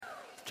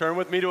Turn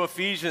with me to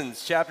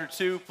Ephesians chapter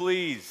 2,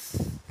 please.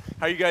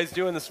 How are you guys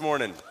doing this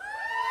morning?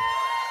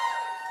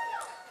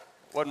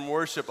 Wasn't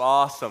worship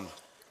awesome?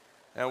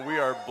 And we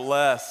are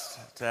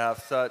blessed to have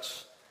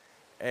such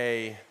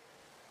a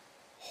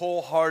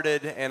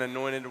wholehearted and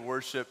anointed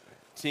worship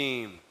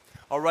team.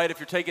 All right, if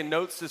you're taking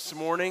notes this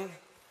morning,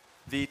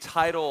 the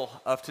title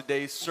of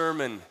today's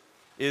sermon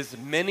is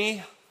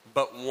Many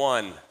But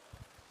One.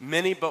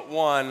 Many But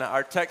One.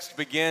 Our text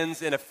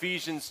begins in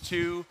Ephesians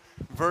 2,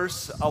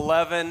 verse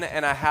 11,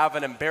 and I have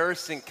an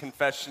embarrassing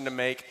confession to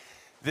make.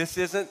 This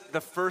isn't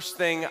the first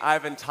thing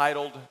I've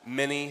entitled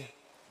Many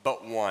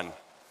But One.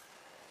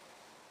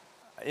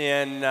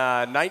 In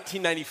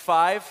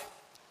 1995,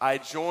 I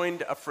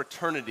joined a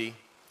fraternity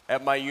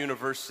at my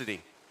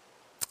university.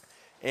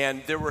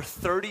 And there were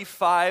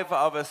 35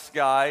 of us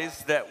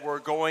guys that were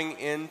going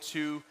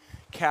into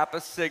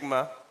Kappa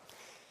Sigma.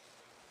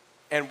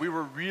 And we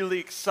were really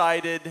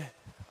excited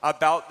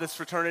about this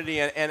fraternity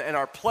and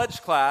our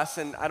pledge class.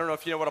 And I don't know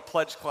if you know what a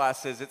pledge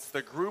class is. It's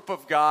the group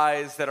of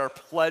guys that are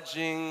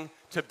pledging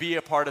to be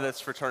a part of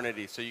this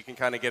fraternity. So you can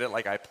kind of get it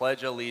like, I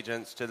pledge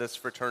allegiance to this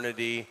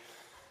fraternity.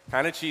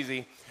 Kind of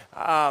cheesy.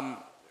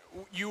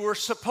 You were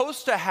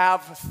supposed to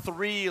have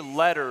 3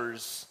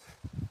 letters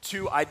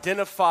to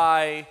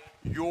identify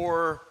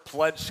your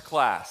pledge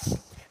class.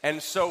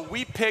 And so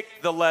we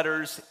picked the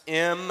letters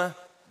MBO.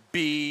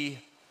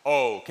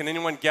 Can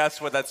anyone guess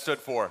what that stood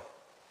for?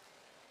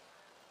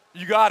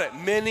 You got it.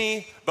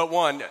 Many but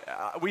one.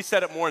 We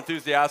said it more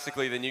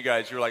enthusiastically than you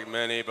guys. You're like,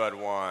 many but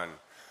one.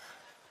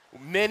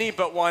 Many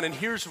but one. And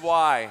here's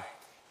why.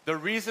 The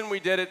reason we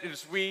did it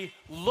is we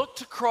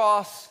looked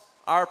across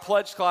our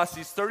pledge class,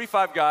 these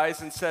 35 guys,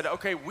 and said,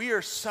 okay, we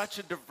are such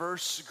a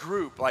diverse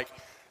group. Like,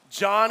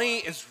 Johnny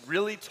is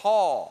really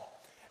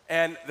tall.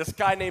 And this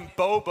guy named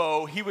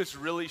Bobo, he was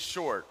really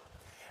short.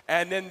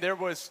 And then there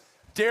was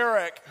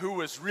Derek, who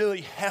was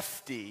really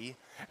hefty.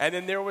 And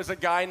then there was a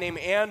guy named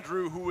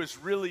Andrew who was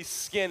really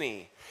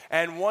skinny.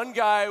 And one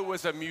guy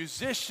was a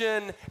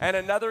musician, and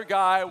another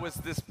guy was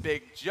this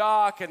big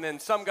jock. And then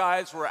some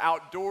guys were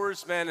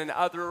outdoorsmen, and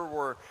other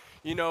were,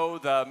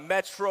 the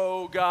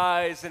metro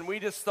guys. And we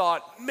just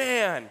thought,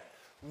 man,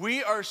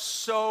 we are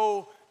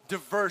so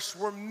diverse.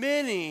 We're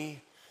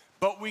many,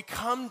 but we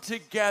come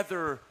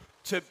together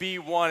to be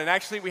one. And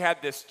actually, we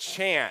had this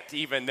chant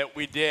even that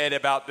we did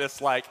about this,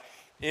 like,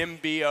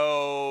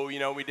 MBO,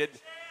 we did.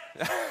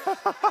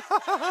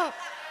 I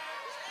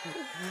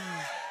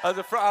was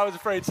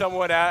afraid someone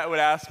would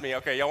ask me,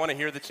 okay, y'all want to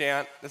hear the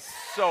chant? This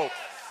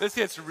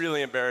gets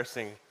really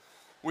embarrassing.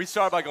 We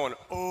started by going,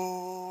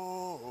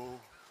 oh,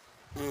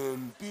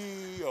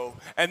 MBO.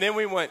 And then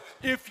we went,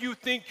 if you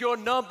think you're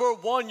number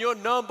 1, you're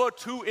number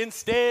 2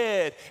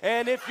 instead.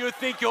 And if you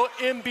think you're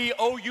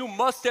MBO, you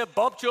must have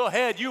bumped your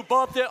head. You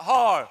bumped it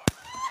hard.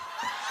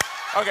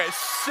 Okay,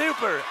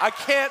 super. I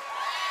can't.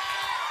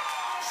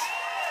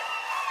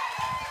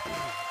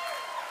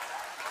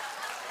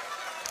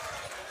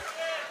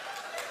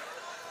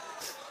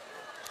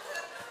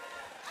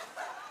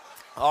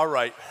 All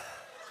right.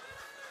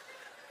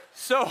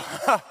 So,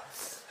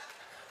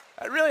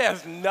 it really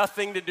has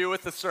nothing to do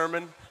with the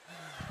sermon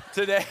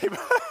today.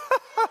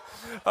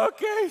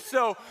 Okay,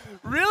 so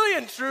really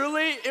and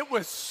truly, it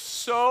was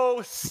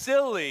so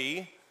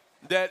silly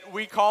that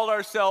we called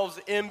ourselves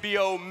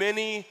MBO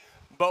Many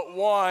But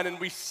One, and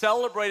we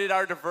celebrated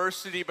our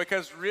diversity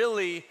because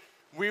really,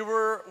 we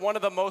were one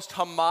of the most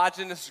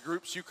homogenous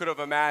groups you could have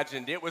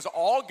imagined. It was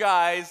all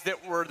guys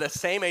that were the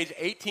same age,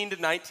 18 to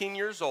 19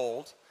 years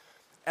old.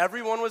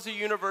 Everyone was a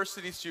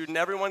university student.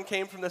 Everyone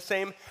came from the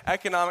same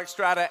economic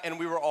strata, and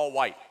we were all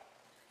white.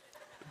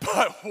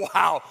 But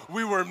wow,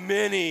 we were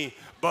many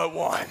but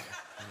one.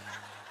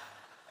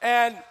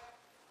 And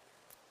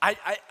I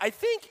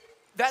think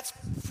that's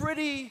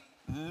pretty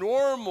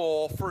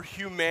normal for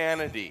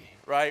humanity,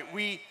 right?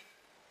 We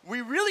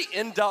really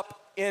end up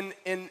in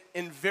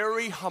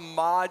very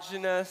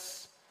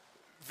homogenous,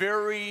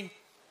 very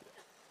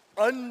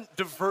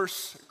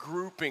undiverse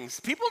groupings.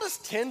 People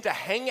just tend to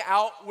hang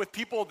out with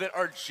people that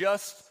are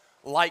just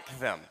like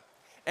them.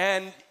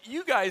 And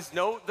you guys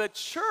know the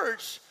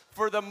church,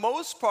 for the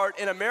most part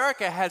in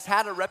America, has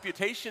had a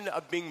reputation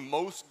of being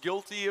most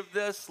guilty of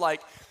this.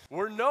 Like,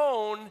 we're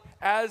known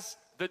as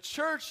the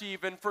church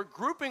even for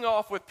grouping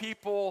off with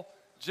people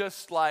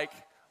just like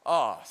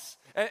us.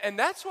 And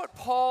that's what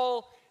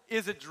Paul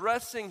is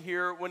addressing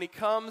here when he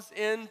comes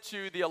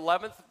into the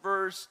 11th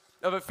verse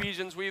of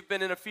Ephesians. We've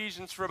been in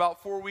Ephesians for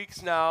about 4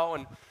 weeks now,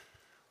 and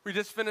we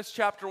just finished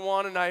chapter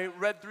 1, and I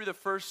read through the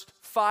first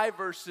 5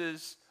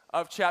 verses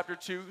of chapter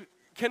 2.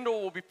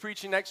 Kendall will be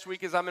preaching next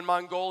week as I'm in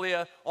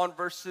Mongolia on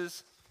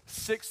verses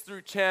 6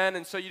 through 10,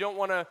 and so you don't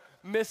want to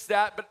miss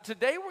that. But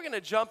today we're going to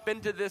jump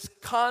into this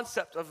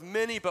concept of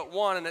many but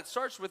one, and it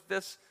starts with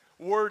this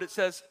word. It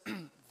says,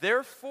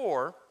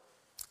 therefore,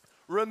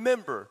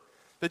 remember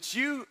that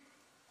you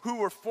who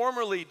were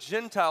formerly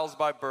Gentiles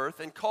by birth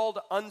and called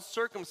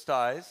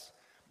uncircumcised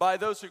by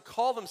those who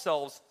call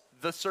themselves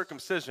the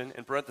circumcision,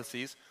 in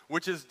parentheses,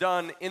 which is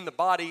done in the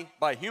body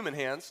by human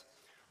hands,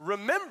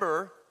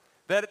 remember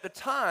that at the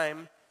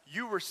time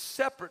you were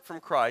separate from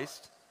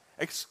Christ,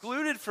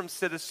 excluded from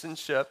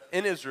citizenship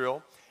in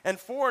Israel, and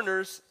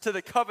foreigners to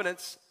the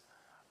covenants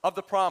of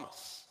the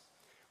promise,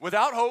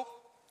 without hope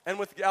and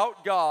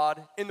without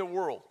God in the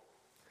world.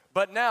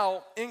 But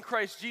now, in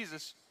Christ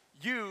Jesus,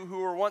 you who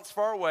were once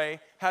far away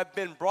have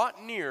been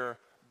brought near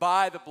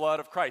by the blood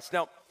of Christ.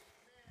 Now,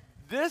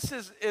 this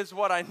is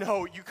what I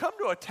know. You come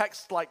to a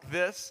text like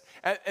this,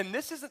 and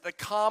this isn't the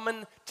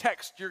common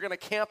text you're going to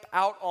camp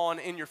out on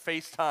in your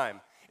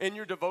FaceTime, in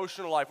your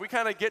devotional life. We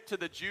kind of get to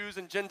the Jews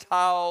and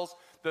Gentiles,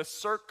 the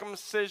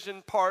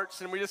circumcision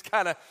parts, and we just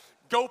kind of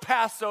go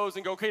past those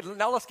and go, okay,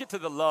 now let's get to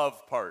the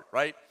love part,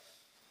 right?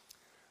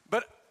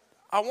 But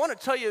I want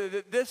to tell you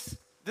that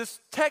this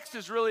text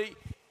is really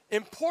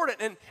important,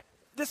 and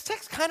this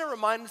text kind of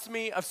reminds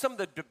me of some of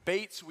the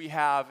debates we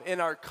have in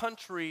our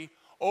country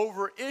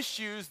over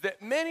issues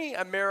that many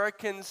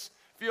Americans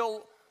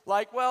feel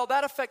like, well,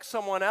 that affects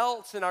someone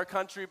else in our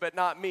country, but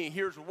not me.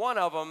 Here's one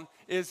of them,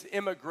 is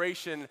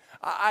immigration.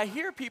 I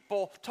hear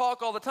people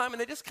talk all the time, and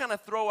they just kind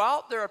of throw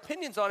out their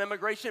opinions on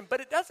immigration, but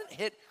it doesn't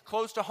hit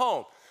close to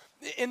home.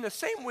 In the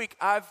same week,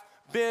 I've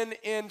been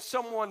in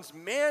someone's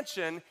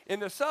mansion in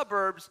the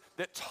suburbs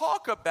that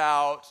talk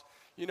about,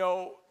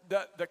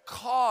 the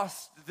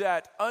cost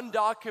that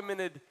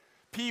undocumented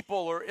people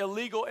or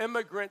illegal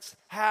immigrants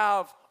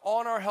have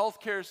on our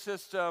healthcare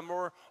system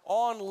or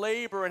on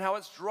labor and how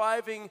it's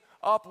driving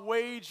up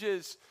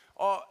wages.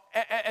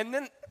 And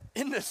then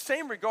in the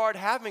same regard,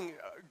 having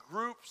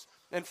groups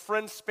and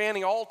friends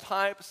spanning all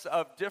types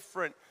of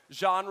different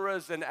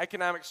genres and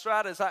economic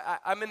stratas.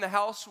 I'm in the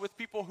house with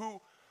people who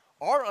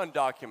are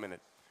undocumented,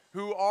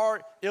 who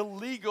are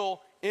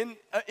illegal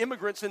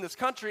immigrants in this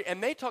country,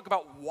 and they talk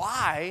about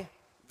why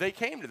they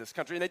came to this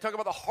country, and they talk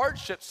about the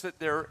hardships that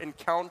they're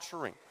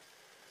encountering.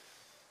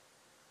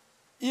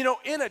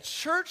 In a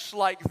church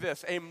like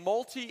this, a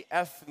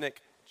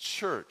multi-ethnic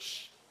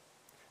church,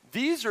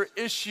 these are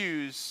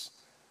issues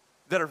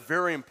that are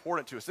very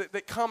important to us,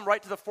 that come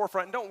right to the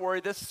forefront. And don't worry,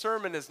 this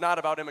sermon is not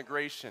about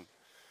immigration.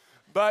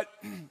 But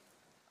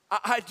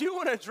I do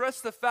want to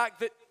address the fact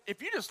that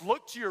if you just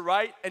look to your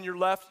right and your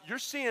left, you're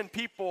seeing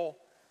people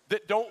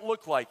that don't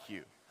look like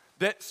you,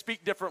 that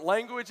speak different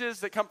languages,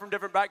 that come from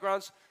different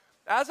backgrounds.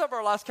 As of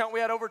our last count, we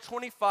had over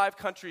 25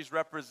 countries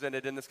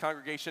represented in this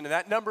congregation, and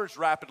that number is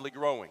rapidly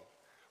growing.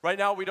 Right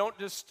now, we don't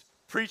just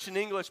preach in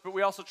English, but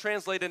we also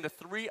translate into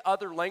 3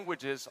 other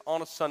languages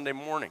on a Sunday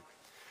morning.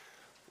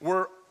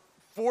 We're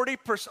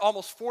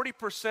almost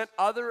 40%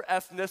 other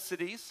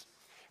ethnicities.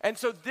 And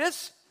so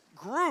this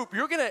group,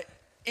 you're going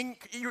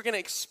to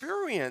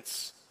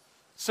experience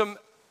some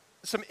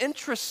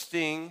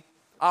interesting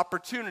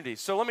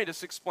opportunities. So let me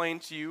just explain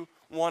to you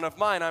one of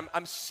mine.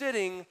 I'm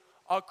sitting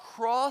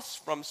across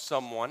from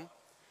someone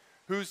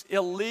who's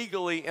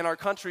illegally in our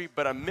country,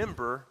 but a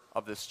member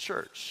of this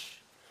church.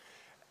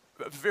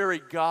 A very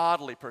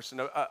godly person,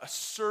 a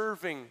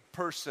serving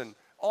person,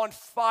 on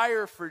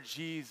fire for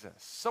Jesus,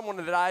 someone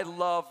that I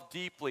love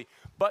deeply.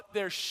 But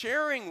they're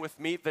sharing with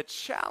me the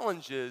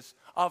challenges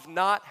of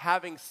not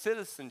having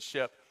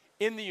citizenship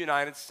in the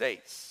United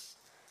States.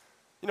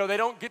 They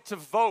don't get to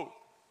vote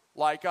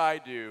like I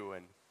do,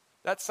 and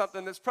that's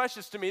something that's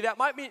precious to me. That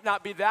might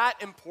not be that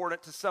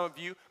important to some of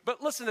you,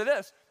 but listen to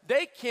this.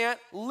 They can't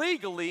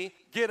legally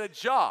get a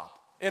job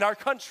in our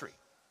country.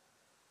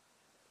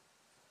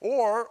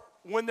 Or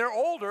when they're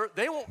older,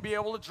 they won't be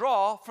able to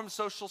draw from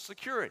Social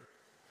Security.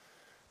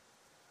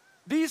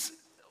 These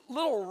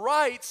little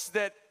rights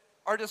that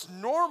are just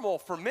normal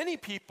for many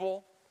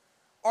people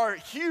are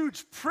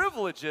huge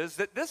privileges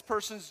that this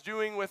person's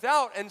doing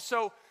without. And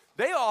so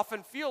they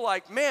often feel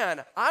like,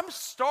 man, I'm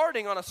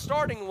starting on a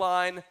starting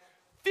line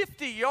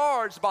 50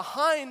 yards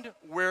behind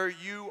where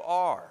you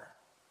are.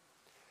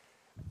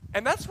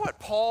 And that's what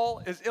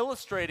Paul is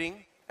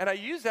illustrating, and I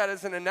use that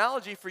as an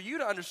analogy for you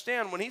to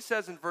understand when he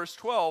says in verse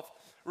 12,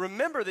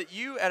 remember that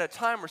you at a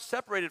time were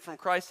separated from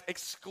Christ,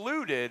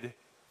 excluded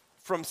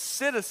from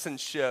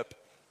citizenship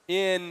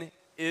in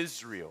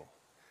Israel.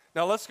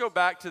 Now let's go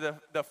back to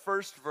the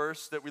first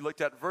verse that we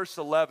looked at, verse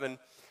 11. It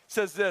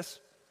says this,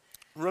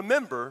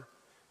 remember,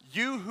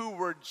 you who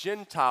were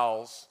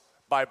Gentiles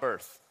by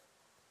birth.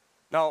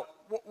 Now,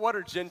 what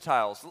are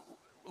Gentiles?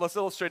 Let's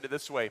illustrate it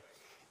this way.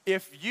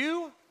 If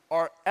you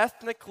are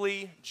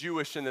ethnically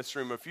Jewish in this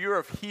room, if you're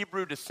of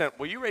Hebrew descent,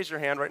 will you raise your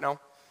hand right now?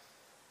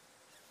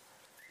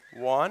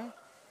 1,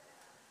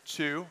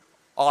 2,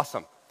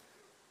 awesome.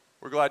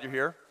 We're glad you're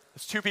here.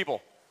 There's 2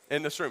 people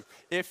in this room.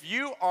 If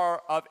you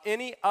are of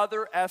any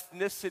other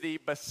ethnicity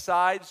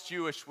besides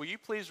Jewish, will you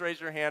please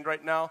raise your hand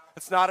right now?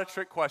 It's not a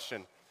trick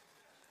question.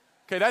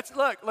 Okay,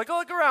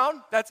 look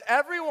around. That's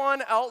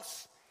everyone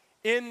else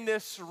in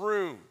this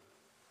room.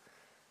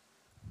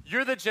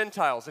 You're the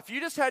Gentiles. If you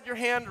just had your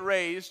hand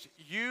raised,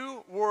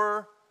 you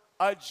were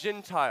a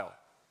Gentile.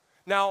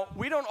 Now,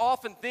 we don't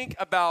often think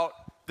about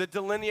the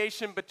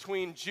delineation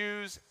between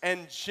Jews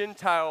and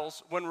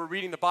Gentiles when we're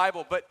reading the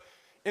Bible, but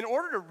in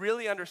order to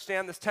really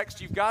understand this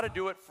text, you've got to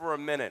do it for a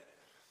minute.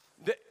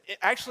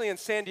 Actually, in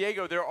San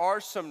Diego, there are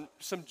some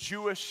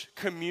Jewish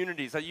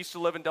communities. I used to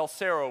live in Del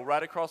Cerro,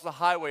 right across the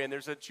highway, and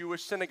there's a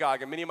Jewish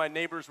synagogue, and many of my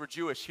neighbors were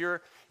Jewish.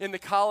 Here in the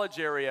college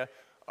area,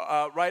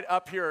 right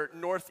up here,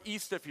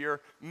 northeast of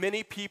here,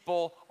 many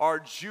people are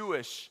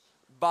Jewish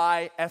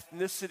by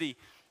ethnicity.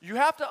 You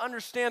have to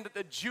understand that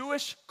the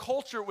Jewish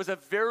culture was a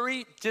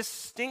very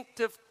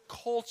distinctive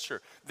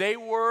culture. They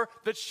were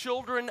the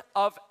children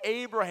of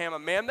Abraham, a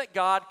man that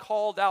God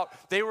called out.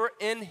 They were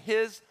in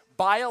his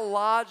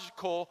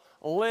biological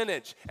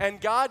lineage. And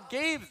God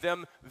gave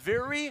them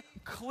very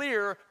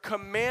clear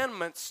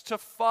commandments to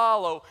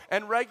follow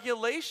and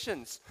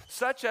regulations,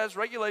 such as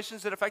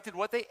regulations that affected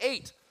what they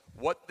ate,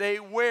 what they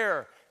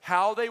wear,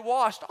 how they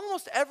washed.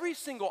 Almost every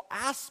single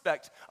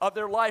aspect of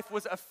their life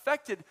was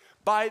affected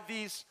by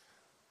these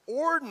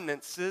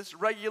ordinances,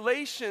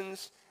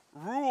 regulations,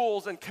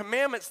 rules, and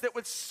commandments that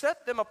would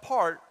set them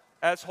apart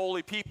as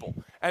holy people.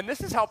 And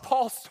this is how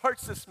Paul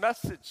starts this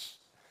message.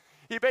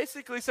 He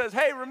basically says,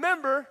 hey,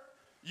 remember,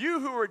 you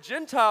who were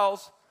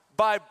Gentiles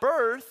by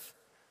birth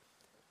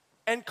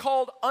and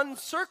called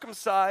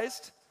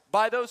uncircumcised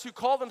by those who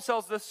call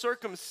themselves the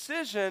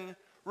circumcision,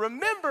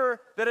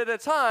 remember that at a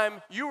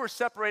time you were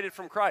separated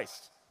from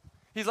Christ.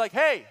 He's like,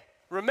 hey,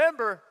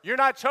 remember, you're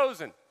not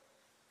chosen.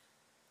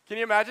 Can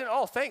you imagine?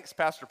 Oh, thanks,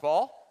 Pastor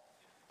Paul.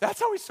 That's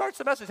how he starts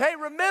the message. Hey,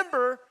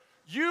 remember,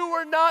 you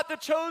were not the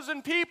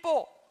chosen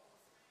people.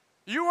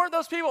 You weren't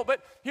those people.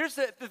 But here's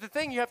the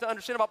thing you have to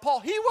understand about Paul.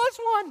 He was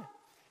one.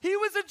 He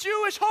was a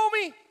Jewish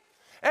homie.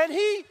 And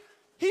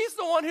he's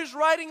the one who's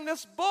writing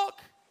this book.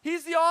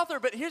 He's the author.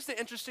 But here's the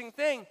interesting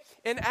thing.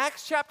 In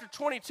Acts chapter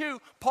 22,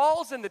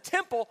 Paul's in the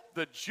temple,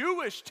 the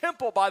Jewish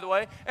temple, by the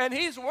way, and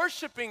he's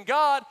worshiping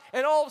God.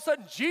 And all of a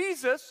sudden,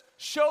 Jesus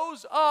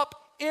shows up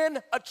in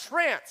a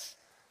trance.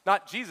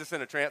 Not Jesus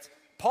in a trance.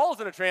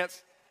 Paul's in a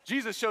trance.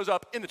 Jesus shows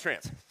up in the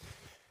trance.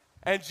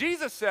 And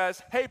Jesus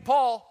says, hey,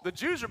 Paul, the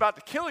Jews are about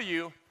to kill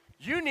you.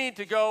 You need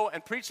to go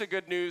and preach the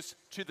good news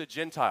to the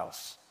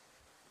Gentiles.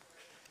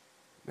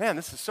 Man,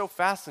 this is so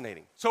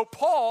fascinating. So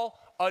Paul,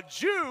 a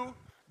Jew,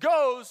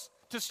 goes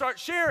to start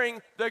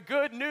sharing the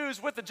good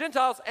news with the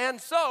Gentiles, and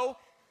so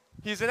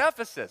he's in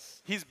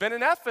Ephesus. He's been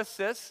in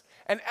Ephesus,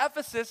 and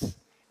Ephesus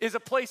is a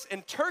place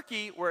in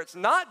Turkey where it's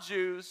not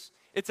Jews,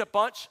 it's a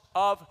bunch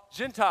of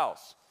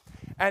Gentiles.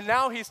 And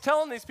now he's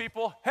telling these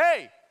people,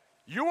 hey,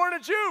 you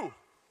weren't a Jew.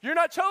 You're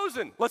not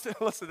chosen. Listen,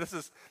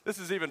 this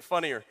is even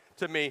funnier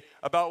to me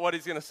about what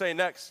he's going to say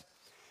next.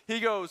 He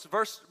goes,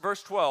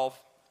 verse 12,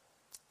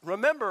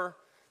 remember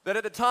that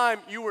at the time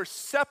you were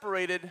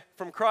separated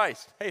from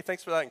Christ. Hey,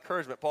 thanks for that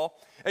encouragement, Paul.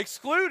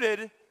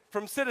 Excluded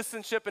from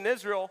citizenship in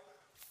Israel,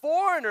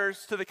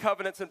 foreigners to the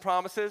covenants and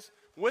promises,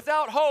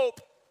 without hope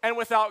and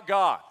without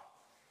God.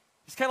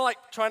 He's kind of like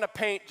trying to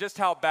paint just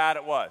how bad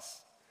it was.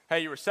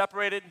 Hey, you were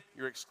separated,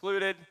 you're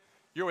excluded,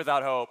 you're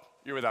without hope,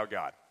 you're without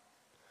God.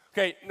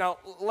 Okay, now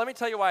let me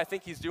tell you why I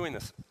think he's doing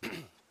this.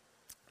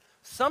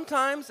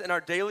 Sometimes in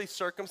our daily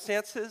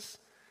circumstances,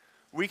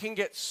 we can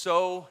get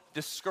so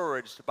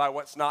discouraged by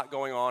what's not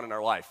going on in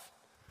our life.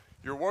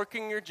 You're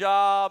working your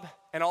job,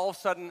 and all of a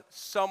sudden,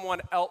 someone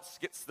else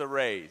gets the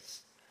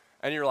raise.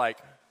 And you're like,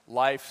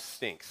 life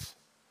stinks.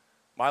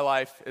 My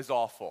life is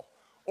awful.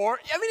 Or,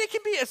 it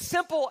can be as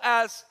simple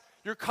as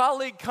your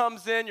colleague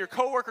comes in, your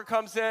coworker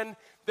comes in,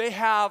 they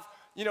have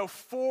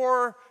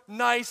 4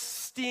 nice,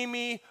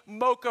 steamy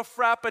mocha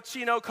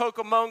frappuccino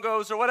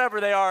Cocamongos or whatever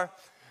they are,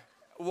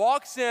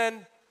 walks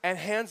in and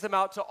hands them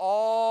out to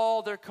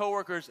all their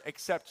coworkers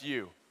except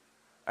you.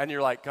 And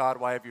you're like, God,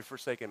 why have you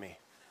forsaken me?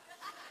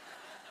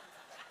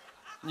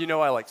 You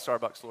know I like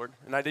Starbucks, Lord,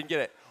 and I didn't get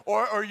it.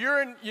 Or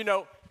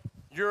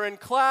you're in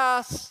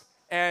class,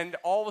 and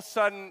all of a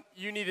sudden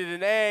you needed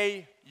an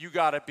A, you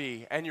got a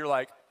B. And you're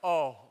like,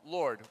 oh,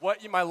 Lord,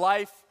 my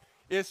life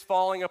is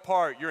falling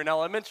apart. You're in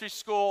elementary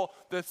school,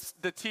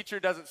 the teacher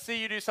doesn't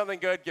see you do something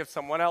good, give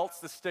someone else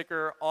the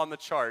sticker on the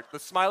chart. The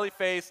smiley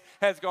face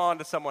has gone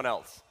to someone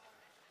else.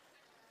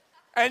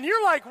 And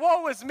you're like,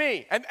 woe is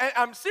me. And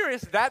I'm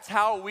serious, that's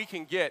how we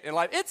can get in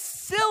life. It's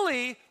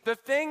silly the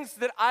things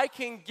that I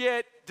can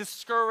get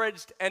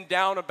discouraged and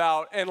down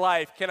about in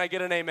life. Can I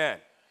get an amen?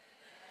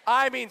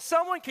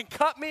 Someone can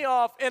cut me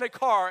off in a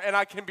car and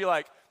I can be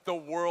like, the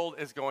world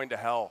is going to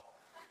hell.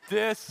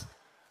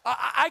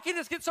 I can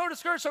just get so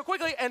discouraged so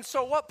quickly. And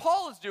so what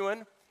Paul is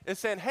doing is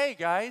saying, hey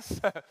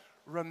guys,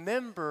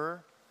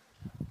 remember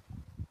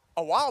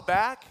a while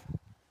back,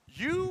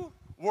 you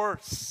were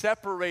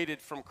separated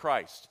from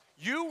Christ.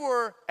 You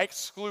were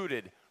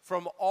excluded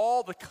from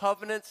all the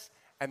covenants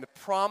and the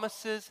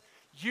promises.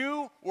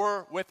 You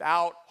were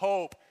without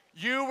hope.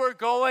 You were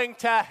going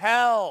to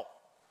hell.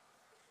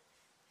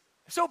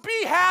 So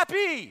be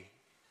happy.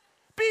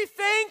 Be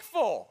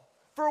thankful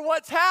for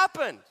what's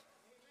happened.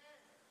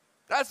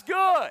 That's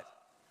good.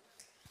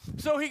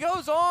 So he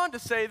goes on to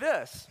say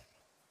this.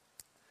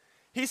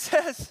 He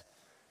says,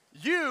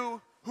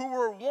 you who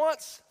were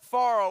once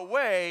far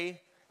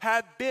away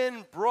have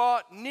been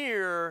brought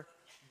near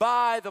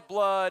by the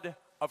blood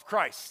of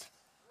Christ.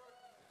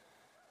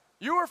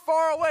 You were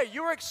far away.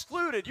 You were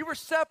excluded. You were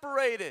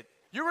separated.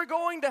 You were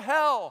going to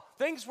hell.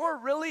 Things were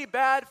really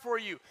bad for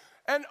you.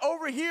 And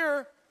over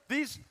here,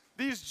 these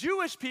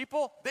Jewish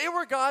people, they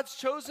were God's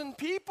chosen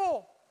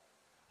people.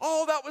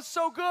 Oh, that was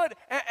so good.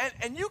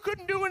 And you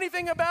couldn't do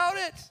anything about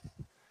it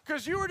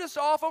because you were just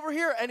off over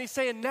here. And he's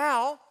saying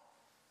now,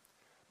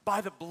 by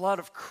the blood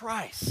of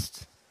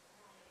Christ,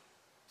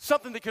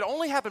 something that could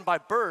only happen by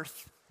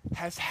birth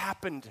has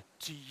happened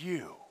to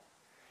you.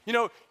 You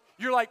know,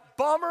 you're like,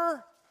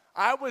 bummer,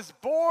 I was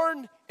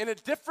born in a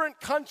different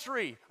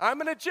country.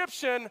 I'm an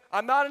Egyptian.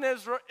 I'm not an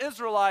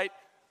Israelite.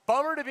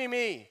 Bummer to be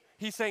me.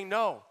 He's saying,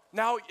 no.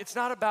 Now, it's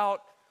not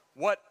about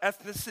what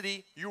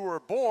ethnicity you were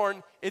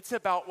born. It's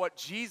about what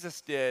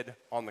Jesus did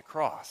on the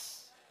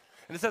cross.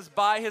 And it says,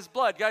 by his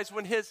blood. Guys,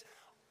 when his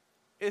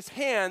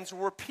hands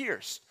were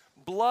pierced,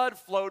 blood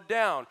flowed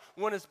down.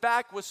 When his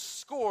back was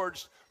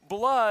scourged,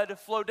 blood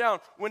flowed down.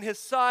 When his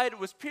side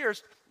was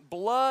pierced,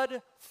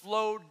 blood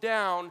flowed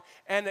down,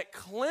 and it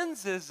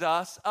cleanses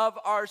us of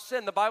our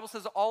sin. The Bible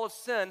says all have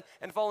sinned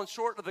and fallen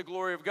short of the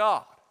glory of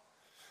God.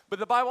 But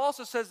the Bible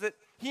also says that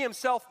he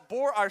himself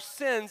bore our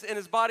sins in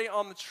his body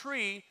on the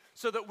tree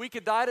so that we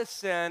could die to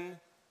sin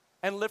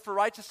and live for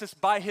righteousness.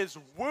 By his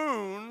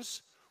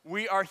wounds,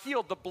 we are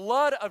healed. The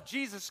blood of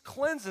Jesus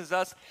cleanses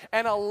us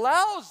and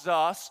allows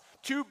us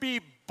to be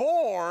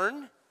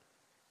born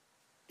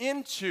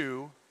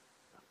into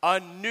a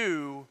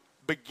new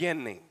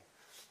beginning.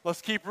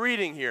 Let's keep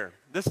reading here.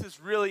 This is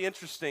really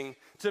interesting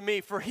to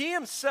me. For he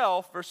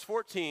himself, verse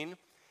 14,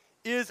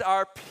 is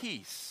our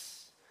peace,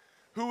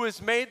 who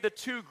has made the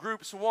two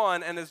groups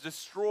one and has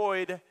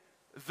destroyed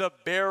the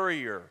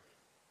barrier,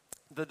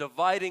 the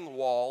dividing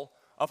wall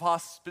of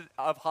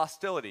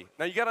hostility.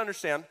 Now you got to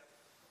understand,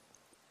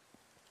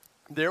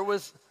 there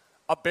was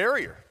a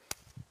barrier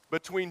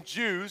between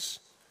Jews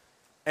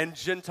and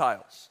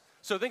Gentiles.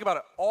 So think about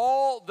it.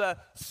 All the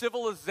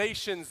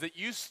civilizations that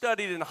you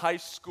studied in high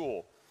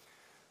school,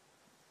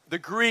 the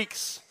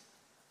Greeks,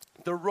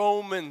 the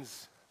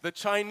Romans, the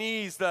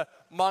Chinese, the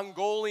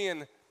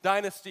Mongolian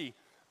dynasty,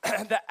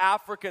 the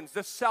Africans,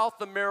 the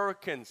South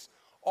Americans,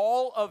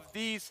 all of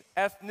these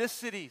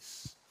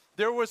ethnicities,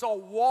 there was a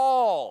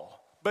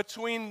wall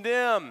between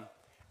them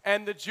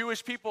and the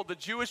Jewish people. The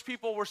Jewish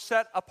people were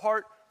set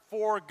apart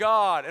for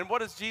God. And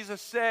what does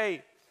Jesus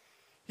say?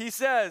 He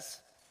says,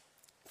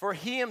 for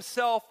he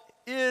himself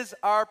is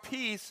our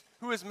peace,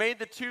 who has made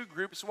the two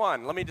groups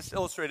one. Let me just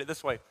illustrate it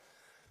this way.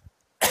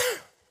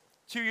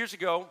 2 years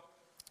ago,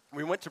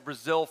 we went to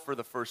Brazil for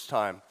the first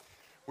time.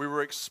 We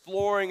were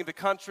exploring the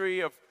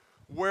country of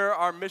where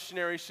our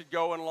missionaries should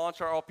go and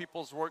launch our All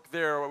People's work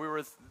there. We were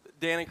with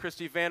Dan and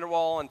Christy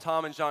Vanderwall and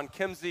Tom and John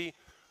Kimsey,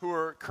 who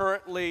are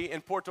currently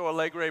in Porto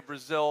Alegre,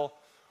 Brazil,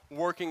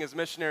 working as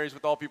missionaries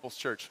with All People's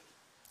Church.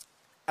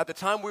 At the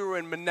time, we were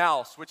in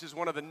Manaus, which is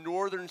one of the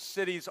northern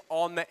cities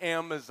on the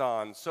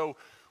Amazon. So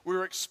we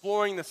were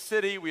exploring the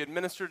city. We had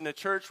ministered in a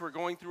church. We're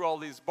going through all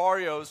these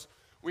barrios.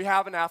 We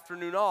have an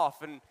afternoon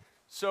off, and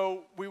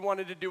so we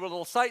wanted to do a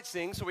little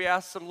sightseeing. So we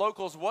asked some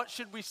locals, what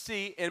should we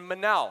see in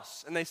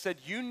Manaus? And they said,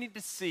 you need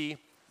to see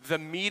the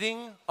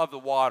meeting of the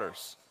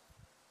waters.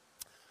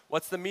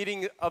 What's the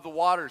meeting of the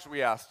waters,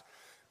 we asked.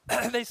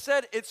 They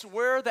said it's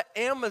where the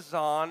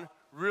Amazon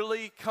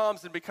really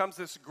comes and becomes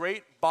this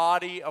great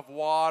body of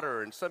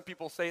water. And some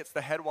people say it's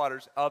the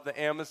headwaters of the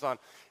Amazon.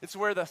 It's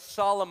where the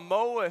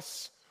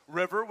Solimões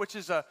River, which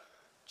is a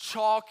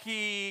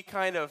chalky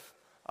kind of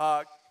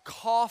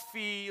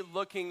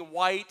coffee-looking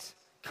white,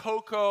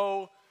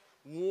 cocoa,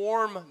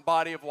 warm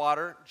body of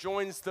water,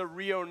 joins the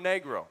Rio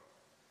Negro,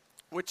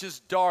 which is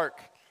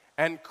dark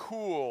and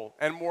cool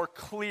and more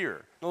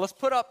clear. Now let's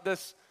put up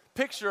this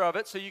picture of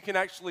it so you can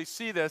actually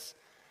see this.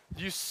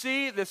 You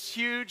see this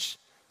huge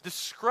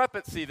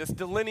discrepancy, this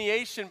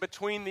delineation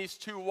between these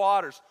two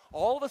waters.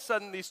 All of a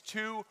sudden, these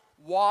two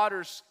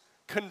waters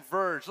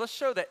converge. Let's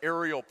show the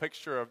aerial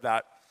picture of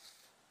that.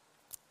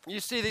 You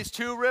see these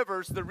two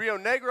rivers, the Rio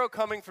Negro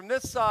coming from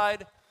this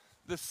side,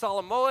 the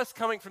Solimões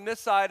coming from this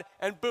side,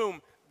 and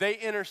boom, they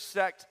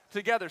intersect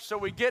together. So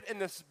we get in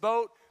this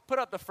boat, put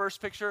up the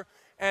first picture,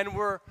 and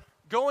we're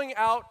going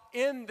out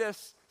in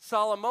this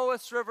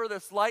Solimões River,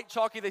 this light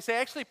chalky. They say,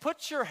 actually,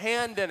 put your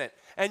hand in it.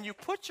 And you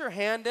put your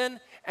hand in,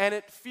 and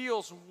it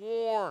feels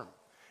warm.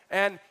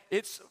 And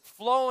it's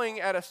flowing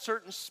at a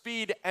certain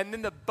speed, and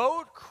then the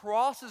boat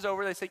crosses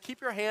over. They say,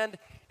 keep your hand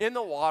in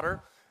the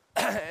water.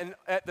 And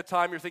at the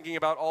time, you're thinking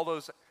about all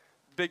those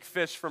big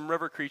fish from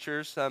river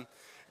creatures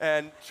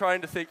and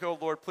trying to think, oh,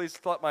 Lord, please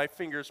let my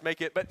fingers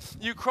make it. But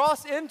you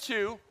cross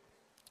into,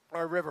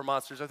 or river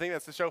monsters, I think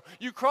that's the show.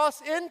 You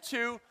cross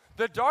into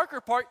the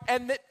darker part,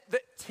 and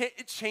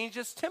it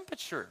changes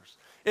temperatures.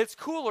 It's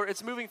cooler,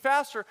 it's moving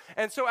faster.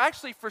 And so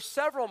actually for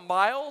several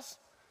miles,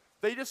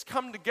 they just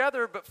come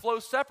together but flow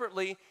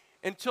separately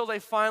until they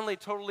finally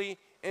totally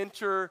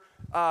intermix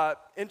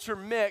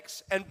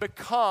and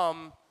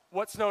become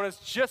what's known as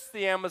just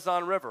the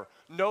Amazon River.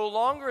 No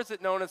longer is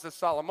it known as the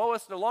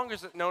Solimões, no longer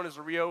is it known as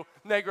the Rio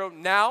Negro.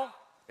 Now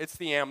it's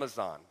the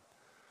Amazon,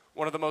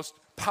 one of the most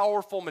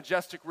powerful,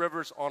 majestic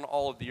rivers on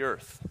all of the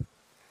earth.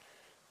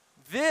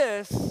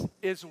 This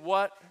is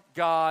what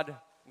God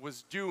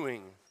was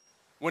doing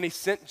when he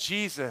sent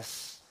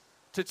Jesus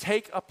to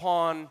take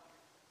upon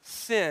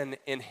sin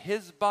in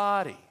his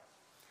body,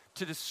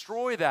 to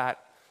destroy that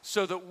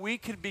so that we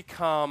could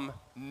become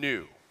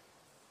new.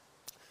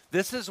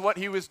 This is what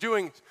he was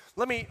doing.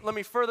 Let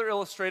me further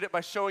illustrate it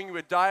by showing you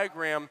a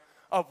diagram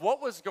of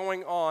what was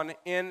going on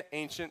in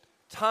ancient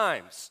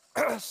times.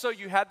 So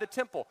you had the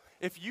temple.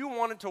 If you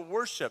wanted to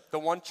worship the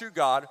one true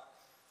God,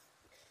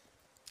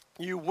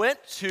 you went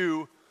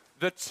to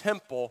the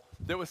temple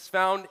that was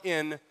found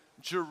in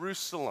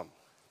Jerusalem.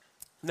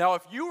 Now,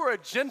 if you were a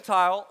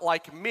Gentile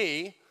like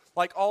me,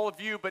 like all of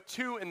you but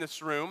two in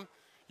this room,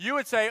 you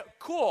would say,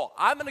 cool,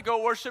 I'm going to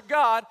go worship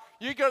God.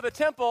 You go to the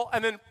temple,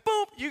 and then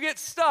boom, you get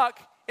stuck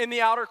in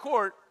the outer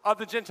court of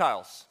the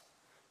Gentiles.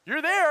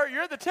 You're there,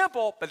 you're at the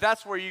temple, but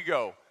that's where you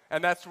go,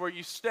 and that's where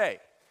you stay.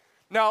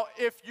 Now,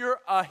 if you're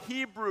a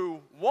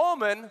Hebrew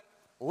woman,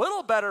 a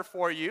little better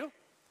for you,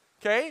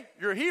 okay?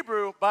 You're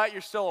Hebrew, but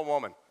you're still a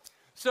woman.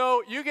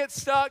 So you get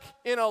stuck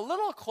in a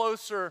little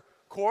closer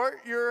court.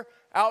 You're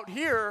out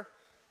here,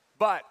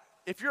 but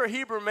if you're a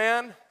Hebrew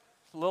man,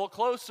 a little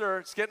closer,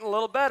 it's getting a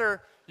little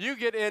better, you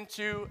get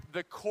into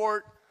the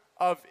court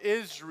of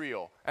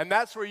Israel, and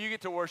that's where you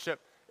get to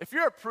worship. If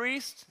you're a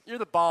priest, you're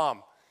the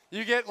bomb.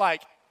 You get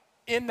like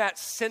in that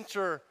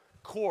center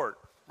court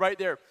right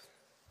there.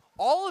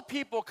 All the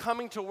people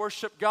coming to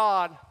worship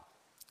God,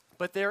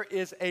 but there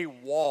is a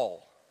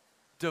wall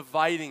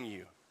dividing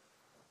you.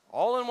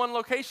 All in one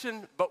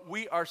location, but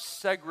we are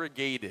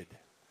segregated.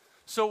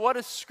 So what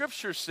does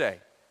Scripture say?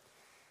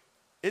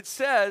 It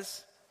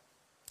says,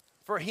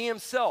 for he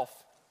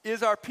himself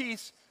is our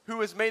peace,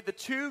 who has made the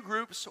two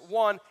groups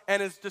one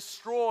and has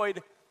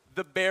destroyed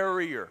the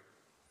barrier.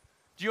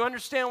 Do you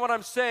understand what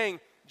I'm saying?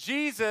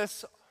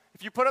 Jesus,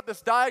 if you put up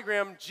this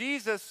diagram,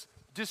 Jesus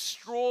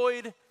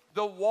destroyed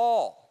the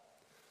wall.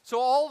 So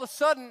all of a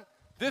sudden,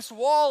 this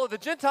wall of the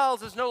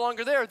Gentiles is no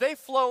longer there. They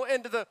flow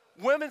into the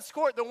women's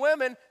court. The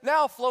women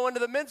now flow into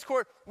the men's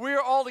court. We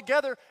are all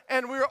together,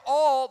 and we are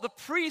all the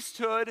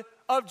priesthood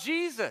of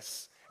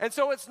Jesus. And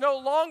so it's no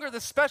longer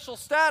the special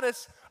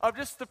status of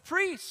just the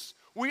priests.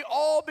 We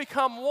all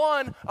become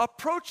one,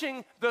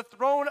 approaching the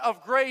throne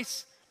of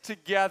grace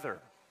together.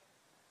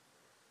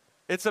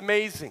 It's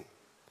amazing.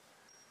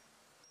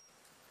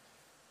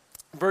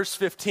 Verse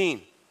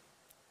 15,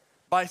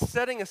 by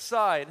setting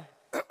aside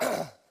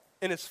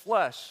in his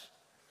flesh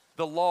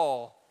the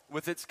law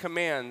with its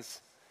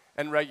commands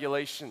and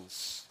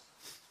regulations.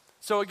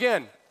 So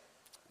again,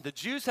 the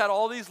Jews had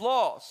all these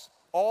laws,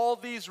 all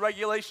these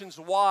regulations.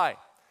 Why?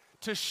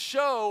 To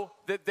show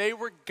that they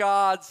were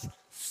God's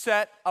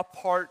set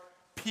apart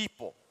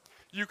people.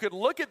 You could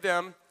look at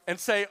them and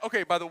say,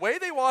 okay, by the way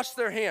they wash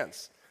their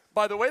hands,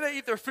 by the way they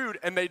eat their food,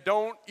 and they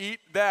don't eat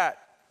that.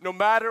 No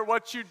matter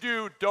what you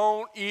do,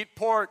 don't eat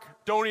pork,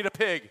 don't eat a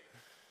pig,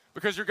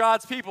 because you're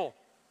God's people.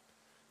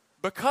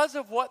 Because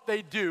of what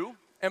they do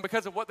and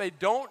because of what they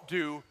don't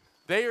do,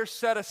 they are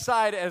set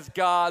aside as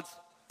God's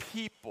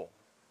people.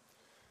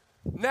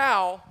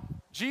 Now,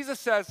 Jesus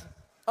says,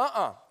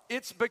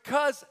 it's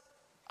because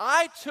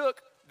I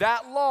took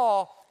that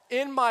law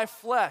in my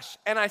flesh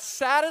and I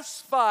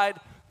satisfied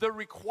the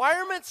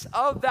requirements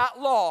of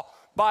that law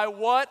by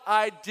what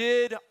I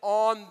did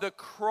on the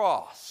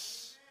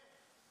cross.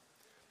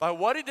 By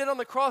what he did on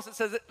the cross, it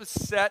says it was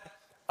set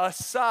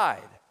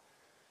aside.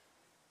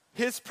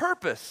 His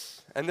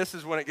purpose, and this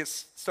is when it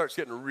starts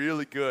getting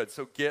really good,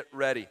 so get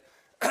ready.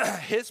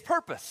 His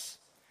purpose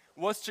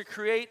was to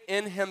create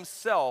in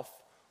himself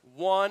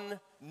one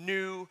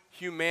new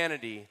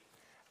humanity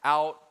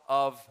out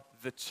of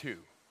the two.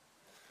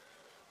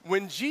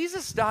 When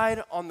Jesus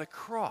died on the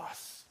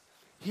cross,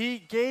 he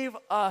gave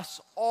us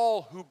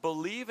all who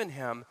believe in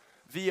him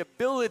the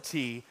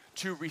ability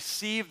to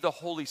receive the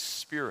Holy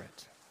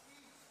Spirit.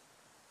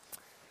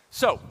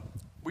 So,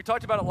 we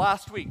talked about it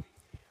last week.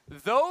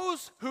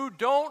 Those who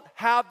don't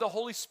have the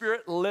Holy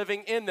Spirit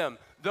living in them,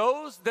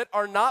 those that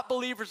are not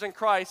believers in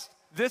Christ,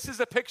 this is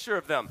a picture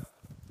of them.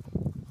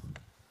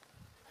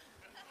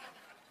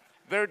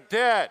 They're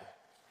dead.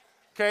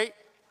 Okay?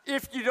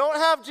 If you don't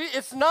have Jesus,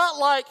 it's not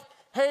like,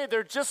 hey,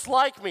 they're just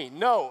like me.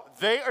 No,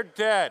 they are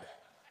dead.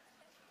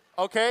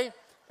 Okay?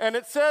 And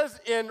it says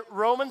in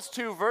Romans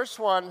 2, verse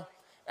 1,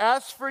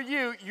 as for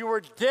you, you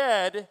were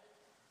dead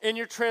in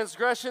your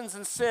transgressions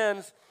and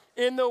sins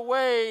in the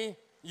way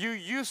you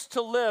used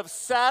to live,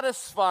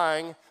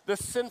 satisfying the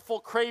sinful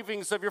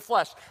cravings of your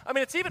flesh. I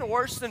mean, it's even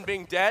worse than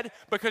being dead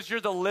because you're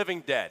the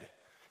living dead.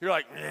 You're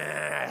like,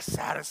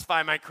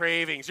 satisfy my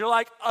cravings. You're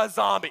like a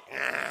zombie.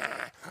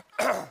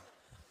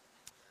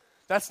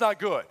 That's not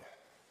good.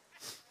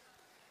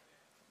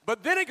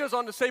 But then it goes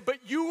on to say, but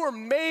you were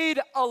made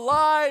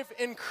alive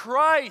in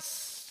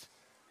Christ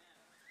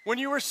when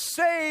you were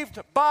saved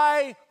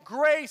by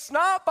grace,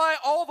 not by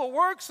all the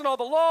works and all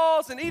the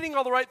laws and eating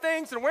all the right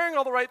things and wearing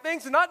all the right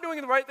things and not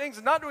doing the right things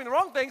and not doing the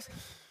wrong things.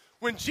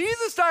 When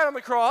Jesus died on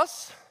the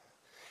cross,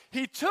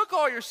 he took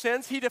all your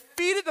sins. He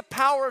defeated the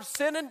power of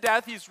sin and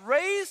death. He's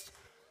raised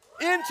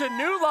into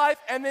new life,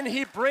 and then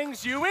he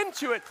brings you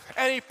into it.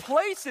 And he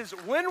places,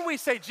 when we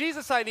say,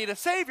 Jesus, I need a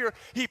Savior,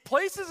 he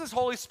places his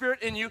Holy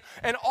Spirit in you,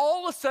 and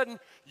all of a sudden,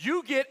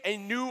 you get a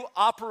new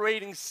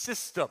operating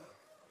system.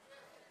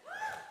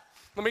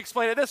 Let me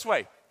explain it this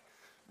way.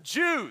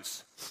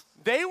 Jews,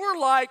 they were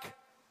like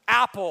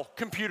Apple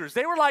computers.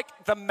 They were like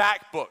the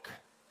MacBook,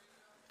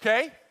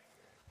 okay?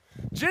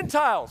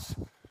 Gentiles,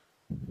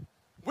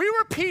 we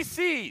were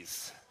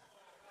PCs.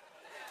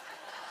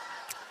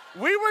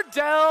 We were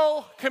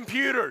Dell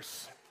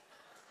computers,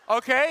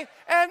 okay?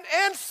 And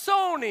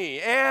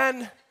Sony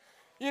and,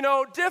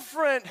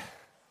 different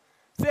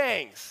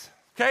things,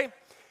 okay?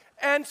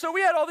 And so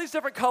we had all these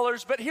different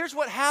colors, but here's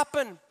what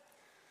happened.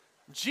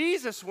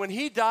 Jesus, when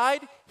he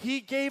died,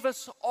 he gave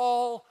us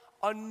all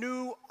a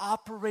new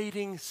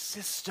operating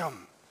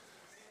system.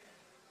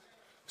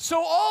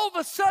 So all of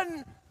a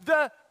sudden,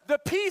 the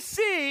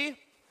PC,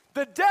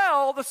 the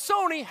Dell, the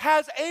Sony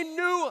has a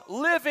new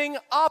living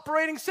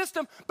operating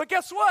system. But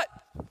guess what?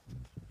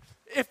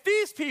 If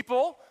these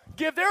people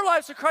give their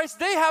lives to Christ,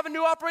 they have a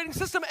new operating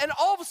system. And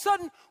all of a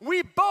sudden,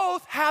 we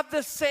both have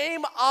the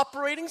same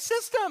operating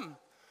system.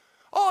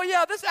 Oh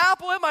yeah, this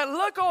Apple, it might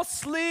look all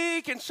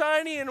sleek and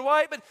shiny and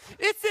white, but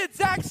it's the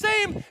exact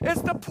same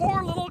as the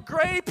poor little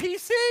gray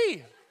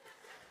PC.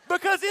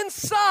 Because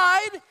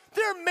inside,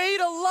 they're made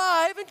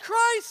alive in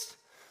Christ.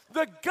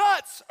 The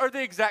guts are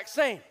the exact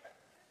same.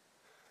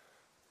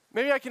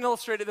 Maybe I can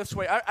illustrate it this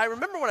way. I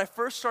remember when I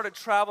first started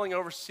traveling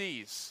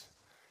overseas,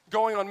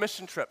 going on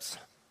mission trips.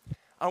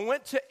 I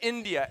went to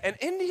India, and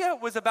India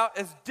was about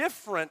as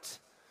different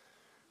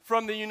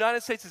from the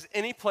United States as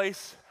any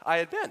place I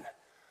had been.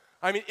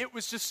 I mean, it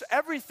was just,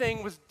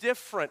 everything was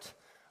different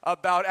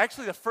about,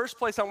 actually the first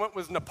place I went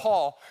was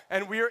Nepal,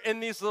 and we were in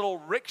these little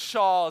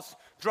rickshaws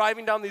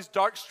driving down these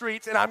dark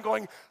streets, and I'm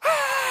going,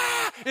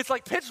 ah! It's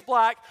like pitch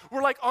black.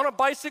 We're like on a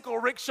bicycle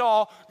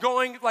rickshaw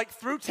going like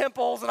through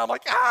temples, and I'm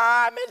like,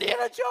 I'm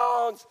Indiana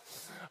Jones.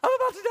 I'm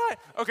about to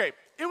die. Okay,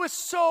 it was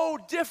so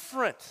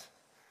different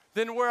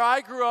than where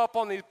I grew up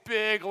on these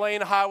big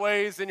lane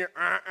highways in your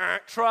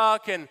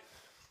truck, and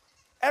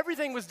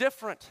everything was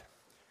different.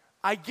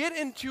 I get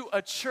into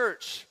a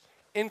church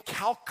in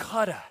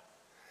Calcutta.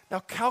 Now,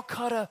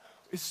 Calcutta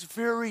is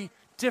very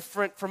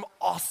different from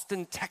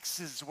Austin,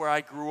 Texas, where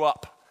I grew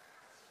up.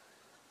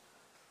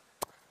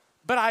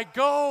 But I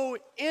go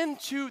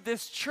into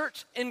this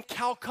church in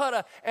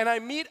Calcutta, and I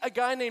meet a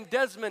guy named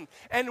Desmond,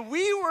 and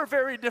we were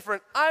very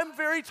different. I'm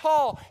very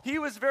tall. He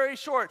was very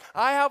short.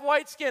 I have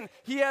white skin.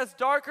 He has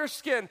darker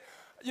skin.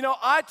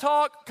 I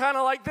talk kind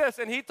of like this,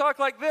 and he talked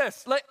like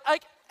this.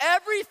 Like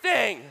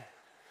everything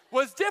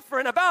was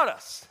different about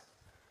us.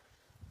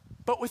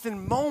 But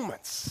within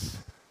moments,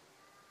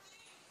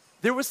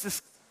 there was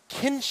this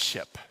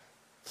kinship.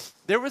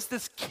 There was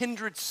this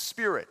kindred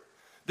spirit.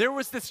 There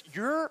was this,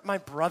 you're my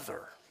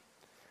brother.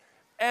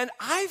 And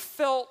I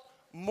felt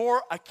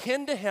more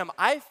akin to him.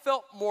 I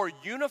felt more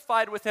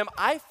unified with him.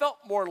 I felt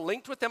more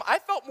linked with him. I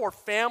felt more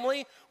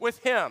family with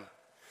him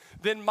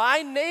than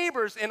my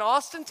neighbors in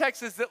Austin,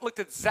 Texas that looked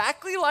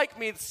exactly like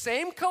me, the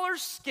same color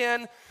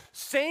skin,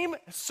 same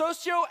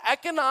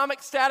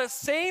socioeconomic status,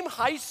 same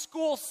high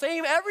school,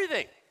 same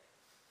everything.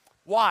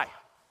 Why?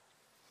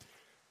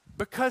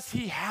 Because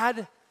he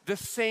had the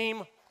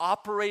same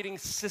operating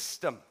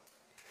system.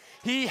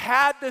 He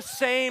had the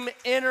same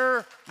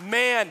inner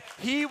man.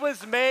 He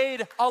was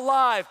made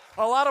alive.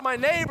 A lot of my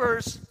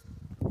neighbors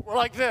were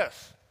like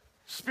this,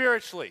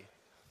 spiritually.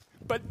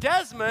 But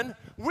Desmond,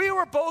 we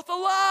were both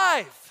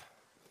alive.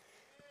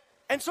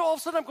 And so all of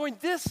a sudden I'm going,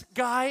 this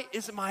guy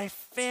is my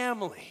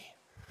family.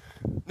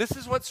 This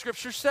is what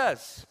Scripture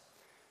says.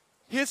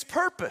 His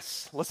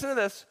purpose, listen to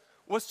this,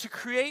 was to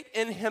create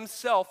in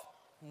himself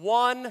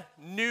one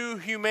new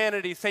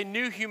humanity. Say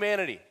new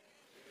humanity.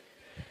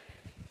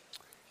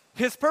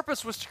 His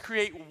purpose was to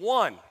create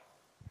one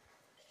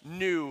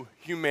new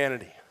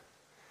humanity.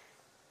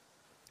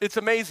 It's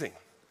amazing.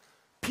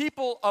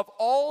 People of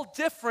all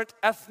different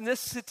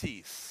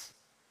ethnicities.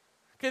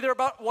 Okay, there are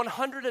about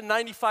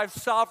 195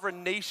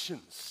 sovereign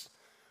nations,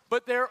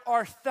 but there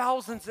are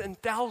thousands and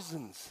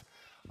thousands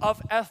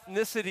of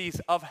ethnicities,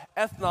 of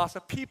ethnos,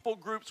 of people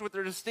groups with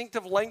their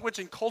distinctive language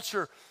and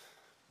culture.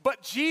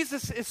 But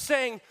Jesus is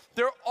saying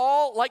they're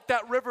all like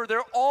that river.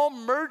 They're all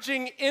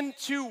merging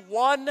into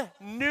one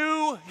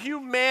new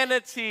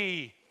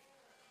humanity.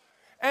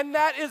 And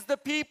that is the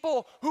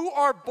people who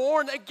are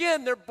born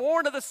again. They're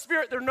born of the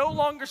Spirit. They're no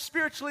longer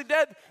spiritually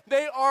dead.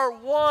 They are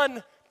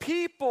one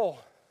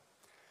people.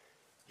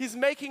 He's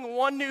making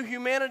one new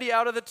humanity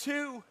out of the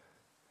two,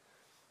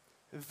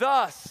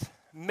 thus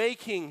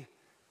making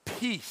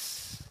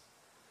peace.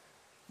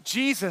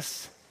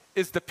 Jesus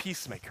is the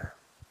peacemaker.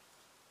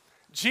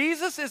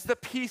 Jesus is the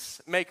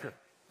peacemaker.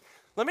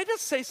 Let me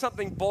just say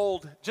something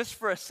bold just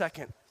for a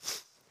second.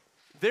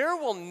 There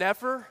will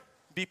never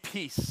be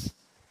peace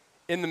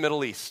in the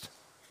Middle East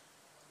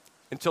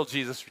until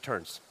Jesus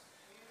returns.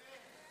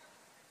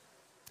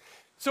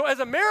 So as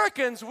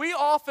Americans, we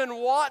often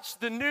watch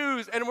the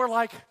news and we're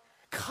like,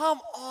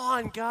 come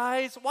on,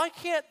 guys. Why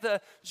can't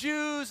the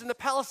Jews and the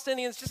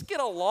Palestinians just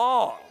get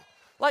along?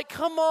 Like,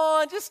 come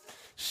on, just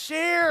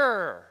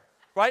share,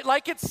 right?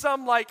 Like it's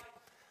some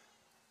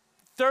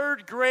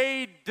third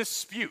grade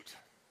dispute.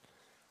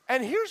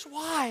 And here's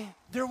why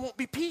there won't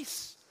be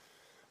peace.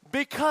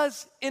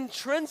 Because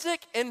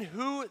intrinsic in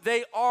who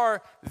they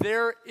are,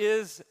 there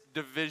is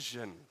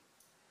division.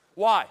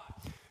 Why?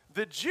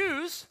 The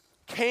Jews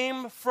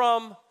came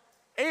from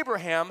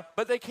Abraham,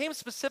 but they came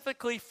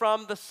specifically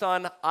from the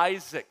son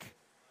Isaac,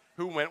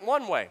 who went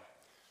one way.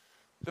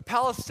 The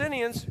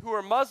Palestinians, who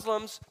are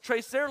Muslims,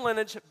 trace their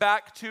lineage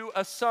back to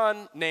a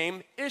son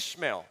named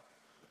Ishmael,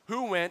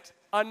 who went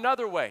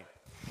another way.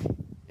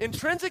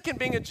 Intrinsic in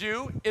being a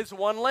Jew is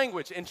one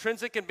language.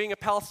 Intrinsic in being a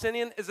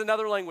Palestinian is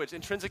another language.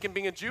 Intrinsic in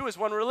being a Jew is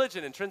one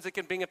religion. Intrinsic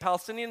in being a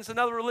Palestinian is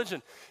another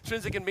religion.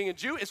 Intrinsic in being a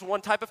Jew is one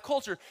type of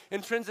culture.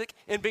 Intrinsic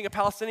in being a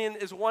Palestinian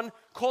is one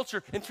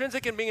culture.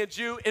 Intrinsic in being a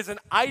Jew is an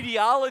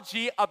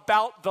ideology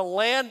about the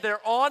land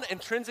they're on.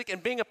 Intrinsic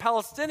in being a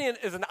Palestinian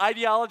is an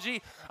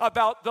ideology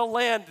about the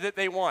land that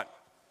they want.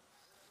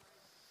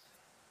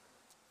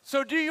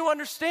 So do you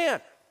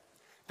understand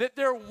that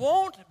there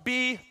won't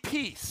be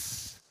peace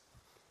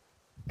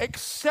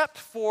except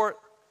for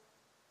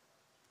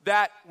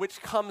that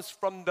which comes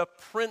from the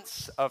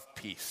Prince of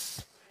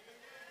Peace?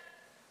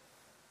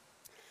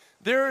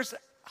 There's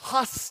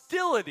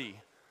hostility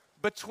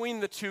between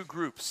the two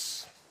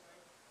groups.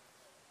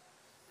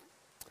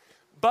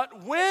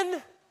 But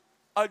when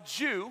a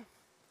Jew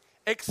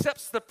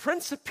accepts the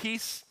Prince of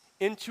Peace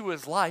into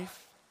his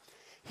life,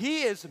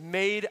 he is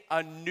made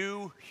a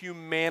new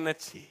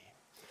humanity.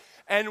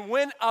 And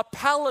when a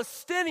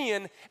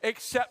Palestinian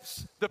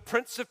accepts the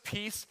Prince of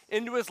Peace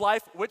into his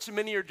life, which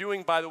many are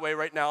doing, by the way,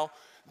 right now,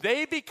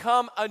 they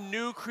become a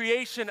new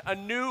creation, a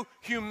new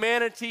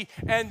humanity,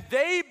 and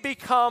they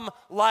become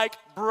like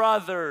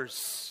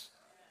brothers.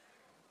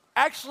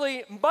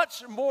 Actually,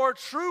 much more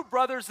true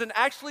brothers than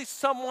actually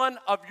someone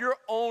of your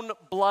own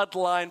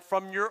bloodline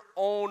from your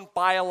own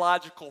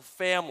biological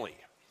family.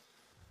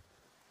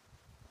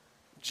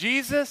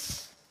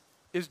 Jesus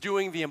is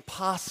doing the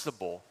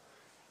impossible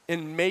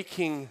in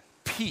making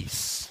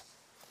peace.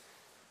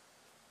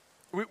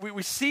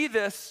 We see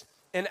this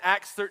in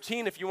Acts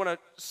 13. If you want to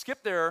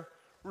skip there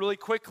really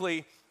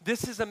quickly,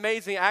 this is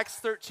amazing. Acts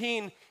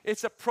 13,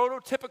 it's a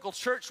prototypical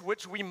church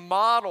which we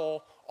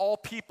model all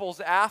peoples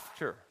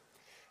after.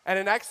 And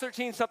in Acts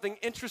 13, something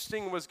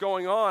interesting was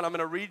going on. I'm going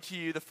to read to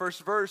you the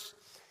first verse.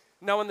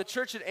 Now, in the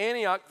church at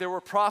Antioch, there were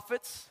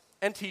prophets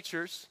and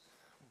teachers: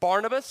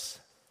 Barnabas,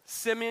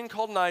 Simeon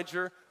called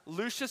Niger,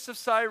 Lucius of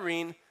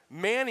Cyrene,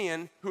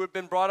 Manaen, who had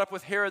been brought up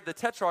with Herod the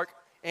Tetrarch,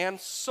 and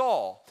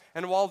Saul.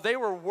 And while they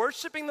were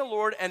worshiping the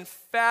Lord and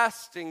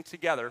fasting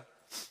together.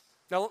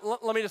 Now,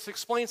 let me just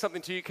explain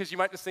something to you, because you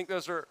might just think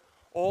those are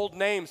old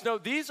names. No,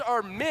 these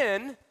are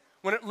men.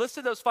 When it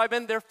listed those 5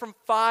 men, they're from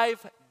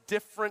 5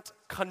 different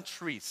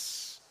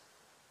countries.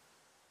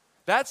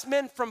 That's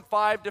men from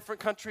 5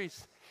 different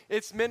countries.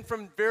 It's men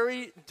from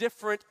very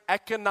different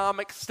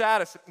economic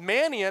status.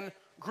 Manaen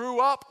grew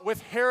up with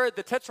Herod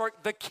the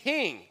Tetrarch, the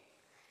king.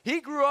 He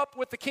grew up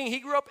with the king. He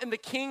grew up in the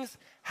king's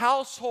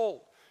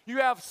household. You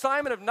have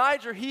Simon of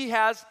Niger. He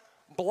has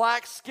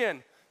black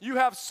skin. You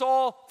have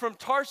Saul from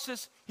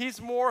Tarsus.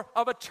 He's more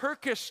of a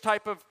Turkish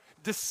type of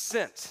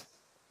descent.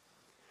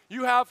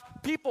 You have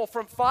people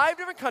from 5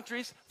 different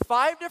countries,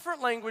 5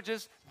 different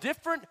languages,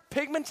 different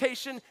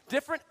pigmentation,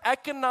 different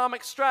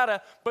economic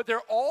strata, but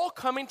they're all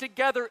coming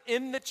together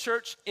in the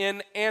church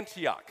in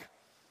Antioch.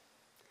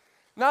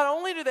 Not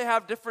only do they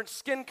have different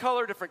skin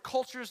color, different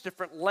cultures,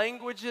 different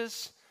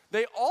languages,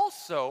 they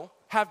also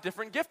have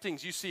different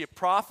giftings. You see a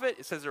prophet.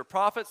 It says they're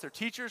prophets, they're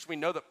teachers. We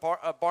know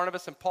that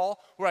Barnabas and Paul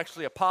were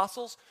actually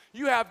apostles.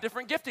 You have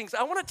different giftings.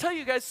 I want to tell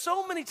you guys,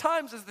 so many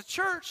times as the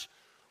church,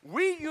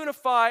 we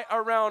unify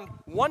around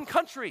one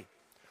country,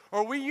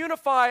 or we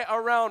unify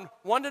around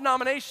one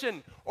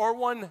denomination, or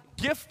one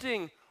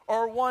gifting,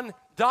 or one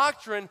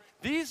doctrine.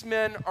 These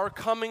men are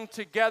coming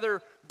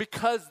together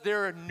because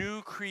they're a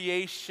new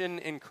creation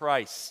in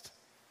Christ.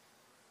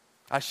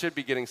 I should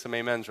be getting some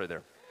amens right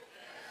there.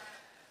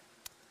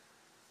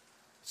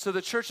 So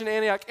the church in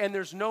Antioch, and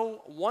there's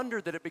no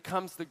wonder that it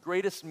becomes the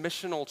greatest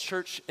missional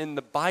church in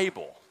the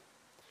Bible.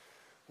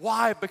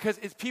 Why? Because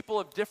it's people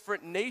of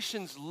different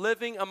nations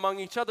living among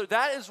each other.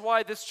 That is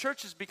why this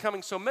church is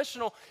becoming so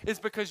missional, is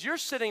because you're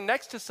sitting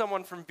next to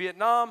someone from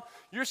Vietnam,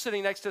 you're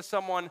sitting next to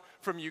someone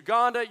from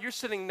Uganda, you're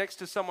sitting next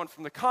to someone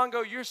from the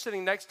Congo, you're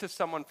sitting next to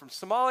someone from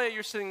Somalia,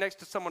 you're sitting next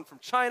to someone from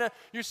China,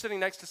 you're sitting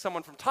next to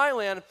someone from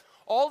Thailand.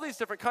 All these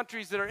different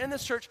countries that are in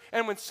this church,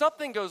 and when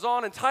something goes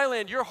on in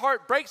Thailand, your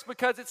heart breaks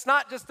because it's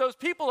not just those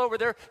people over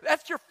there.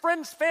 That's your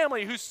friend's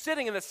family who's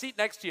sitting in the seat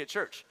next to you at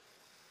church.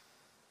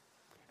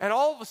 And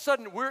all of a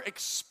sudden, we're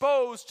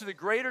exposed to the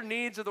greater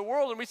needs of the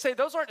world, and we say,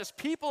 those aren't just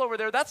people over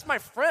there. That's my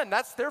friend.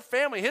 That's their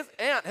family, his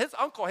aunt, his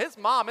uncle, his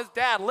mom, his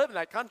dad live in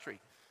that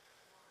country.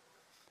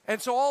 And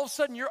so all of a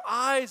sudden, your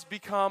eyes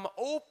become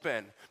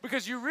open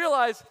because you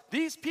realize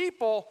these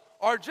people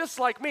are just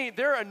like me.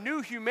 They're a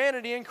new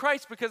humanity in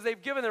Christ because they've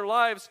given their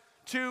lives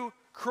to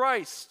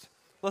Christ.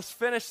 Let's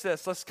finish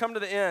this. Let's come to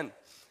the end.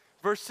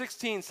 Verse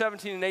 16,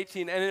 17, and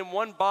 18. And in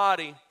one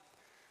body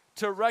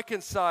to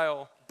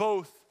reconcile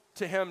both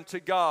to him, to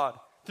God,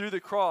 through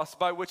the cross,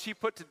 by which he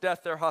put to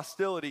death their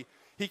hostility.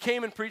 He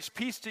came and preached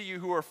peace to you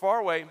who are far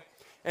away,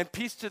 and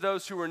peace to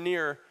those who are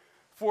near.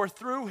 For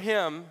through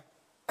him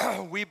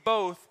we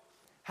both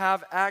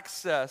have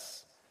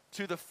access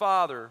to the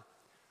Father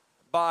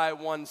by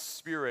one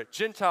Spirit.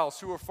 Gentiles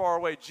who are far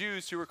away,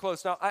 Jews who are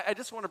close. Now, I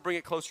just want to bring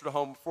it closer to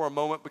home for a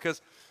moment,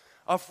 because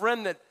a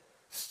friend that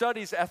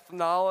studies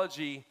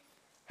ethnology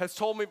has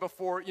told me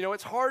before,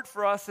 it's hard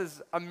for us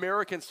as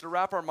Americans to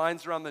wrap our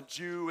minds around the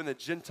Jew and the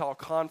Gentile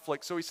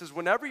conflict. So he says,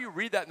 whenever you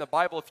read that in the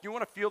Bible, if you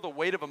want to feel the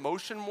weight of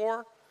emotion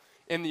more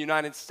in the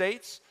United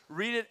States,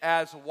 read it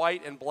as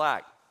white and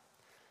black.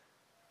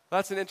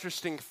 That's an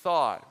interesting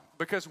thought,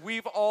 because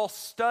we've all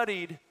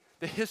studied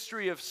the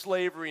history of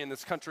slavery in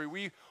this country.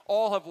 We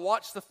all have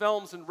watched the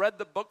films and read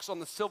the books on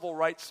the civil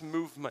rights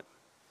movement.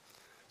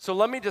 So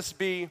let me just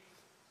be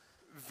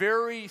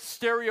very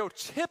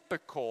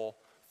stereotypical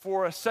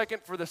for a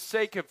second for the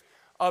sake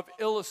of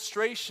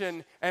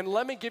illustration, and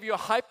let me give you a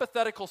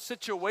hypothetical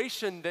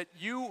situation that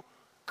you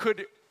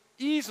could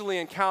easily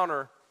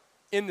encounter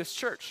in this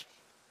church.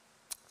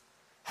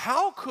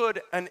 How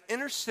could an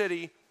inner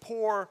city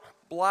poor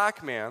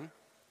black man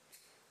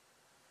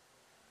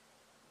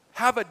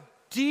have a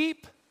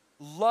deep,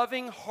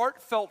 loving,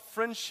 heartfelt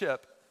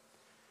friendship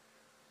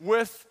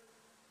with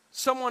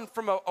someone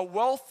from a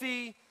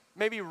wealthy,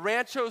 maybe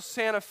Rancho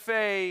Santa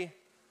Fe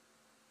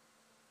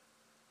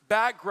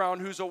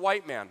background who's a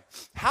white man?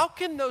 How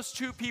can those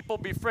two people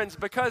be friends?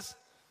 Because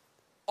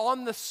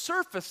on the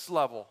surface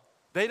level,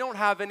 they don't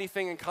have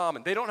anything in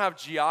common. They don't have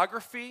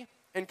geography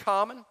in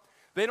common.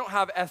 They don't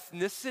have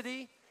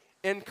ethnicity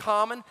in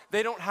common.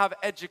 They don't have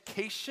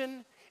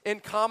education in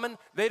common.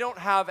 They don't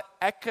have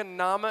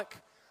economic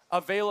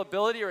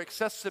availability or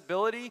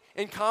accessibility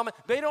in common.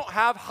 They don't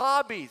have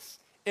hobbies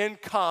in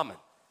common.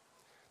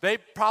 They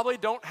probably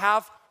don't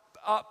have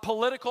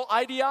political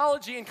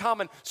ideology in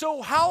common.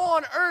 So how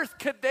on earth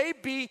could they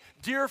be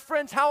dear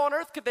friends? How on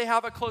earth could they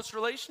have a close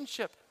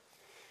relationship?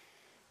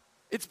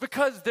 It's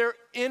because their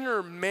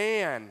inner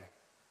man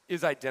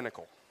is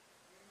identical.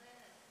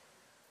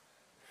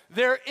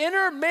 Their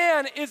inner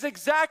man is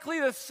exactly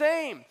the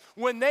same.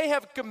 When they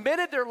have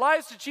committed their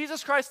lives to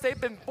Jesus Christ,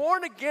 they've been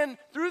born again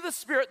through the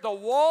Spirit. The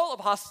wall of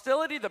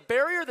hostility, the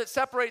barrier that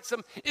separates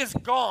them, is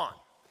gone.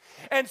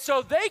 And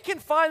so they can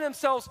find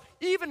themselves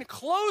even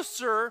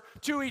closer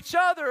to each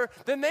other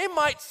than they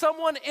might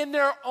someone in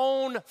their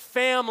own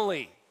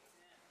family.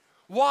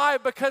 Why?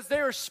 Because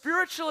they are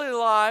spiritually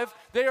alive.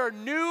 They are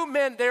new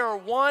men. They are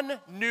one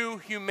new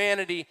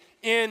humanity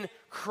in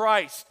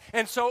Christ.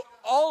 And so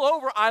all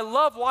over, I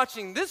love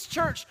watching this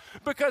church,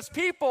 because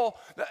people,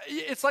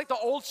 it's like the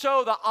old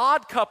show, The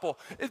Odd Couple.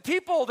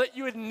 People that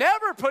you would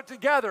never put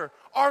together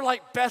are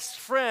like best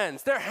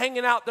friends. They're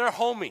hanging out, they're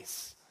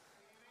homies.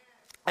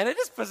 And it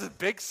just puts a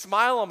big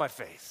smile on my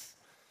face.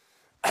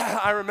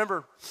 I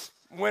remember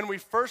when we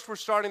first were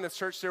starting this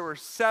church, there were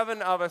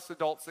 7 of us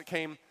adults that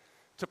came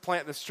to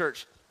plant this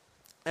church.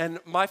 And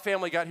my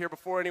family got here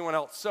before anyone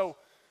else. So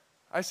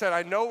I said,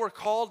 I know we're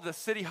called the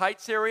City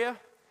Heights area.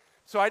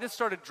 So I just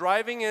started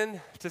driving in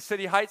to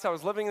City Heights. I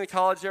was living in the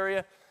college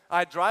area.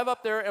 I'd drive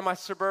up there in my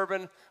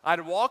Suburban.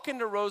 I'd walk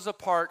into Rosa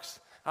Parks.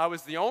 I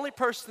was the only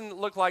person that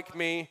looked like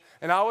me.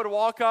 And I would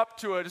walk up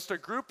to just a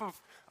group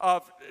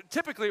of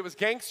typically it was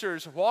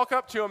gangsters, walk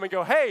up to them and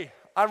go, hey,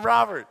 I'm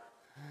Robert.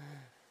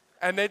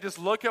 And they just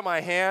look at my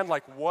hand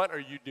like, what are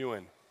you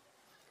doing?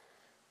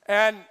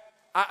 And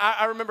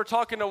I remember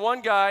talking to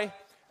one guy,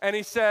 and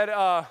he said,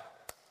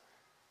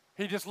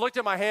 he just looked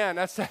at my hand.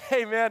 I said,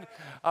 hey, man.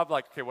 I'm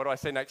like, okay, what do I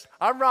say next?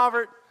 I'm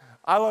Robert.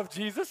 I love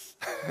Jesus.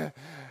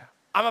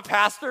 I'm a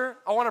pastor.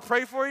 I want to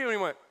pray for you. And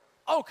he went,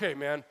 okay,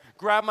 man.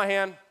 Grabbed my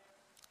hand.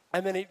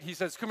 And then he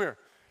says, come here.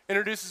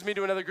 Introduces me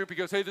to another group. He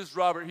goes, hey, this is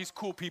Robert. He's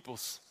Cool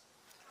Peoples.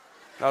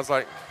 And I was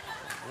like,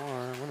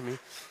 what do you mean?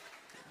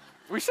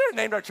 We should have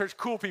named our church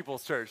Cool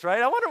People's Church,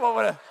 right? I wonder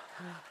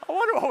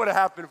what would have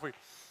happened if we...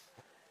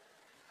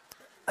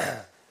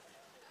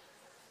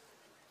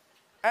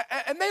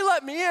 And they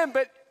let me in,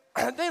 but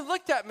they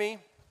looked at me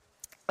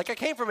like I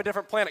came from a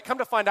different planet. Come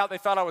to find out, they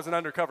thought I was an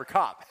undercover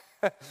cop.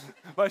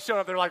 By showing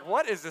up, they're like,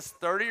 what is this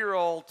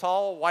 30-year-old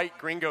tall white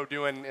gringo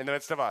doing in the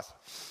midst of us?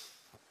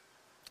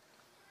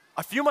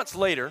 A few months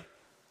later,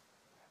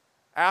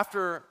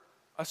 after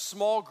a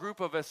small group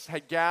of us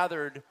had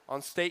gathered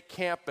on state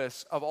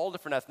campus of all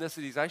different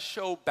ethnicities, I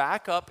show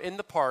back up in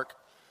the park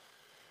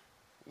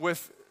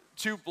with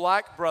 2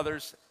 black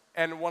brothers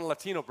and 1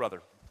 Latino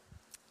brother.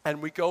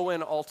 And we go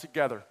in all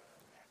together.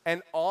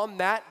 And on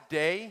that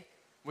day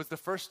was the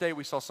first day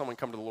we saw someone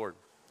come to the Lord.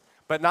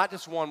 But not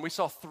just one. We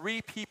saw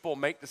 3 people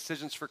make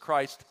decisions for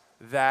Christ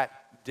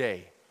that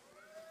day.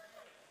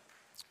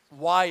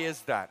 Why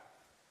is that?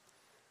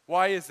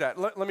 Why is that?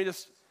 Let me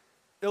just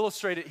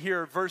illustrate it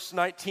here. Verse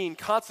 19.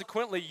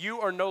 Consequently, you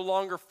are no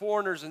longer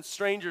foreigners and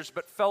strangers,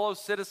 but fellow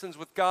citizens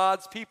with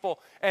God's people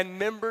and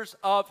members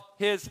of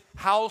his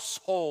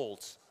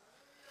household.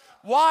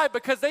 Why?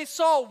 Because they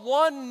saw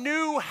one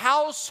new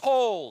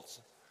household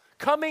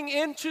coming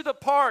into the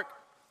park.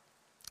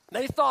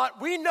 They thought,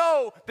 we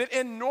know that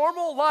in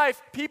normal life,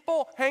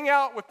 people hang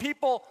out with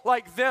people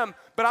like them.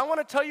 But I want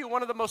to tell you,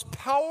 one of the most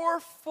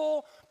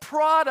powerful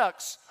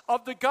products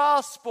of the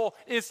gospel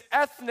is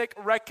ethnic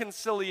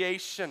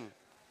reconciliation.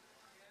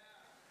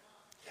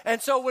 And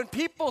so when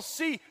people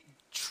see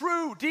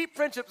true, deep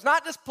friendships,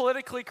 not just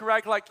politically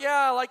correct, like,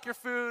 yeah, I like your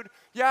food.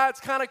 Yeah, it's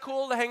kind of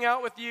cool to hang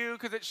out with you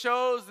because it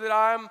shows that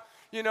I'm,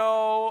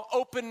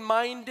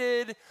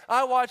 open-minded.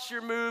 I watch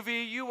your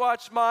movie, you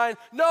watch mine.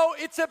 No,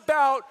 it's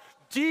about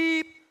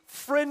deep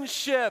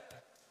friendship.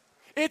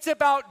 It's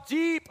about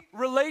deep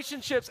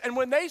relationships. And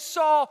when they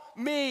saw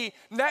me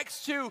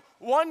next to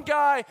one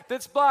guy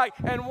that's black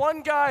and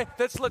one guy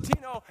that's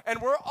Latino,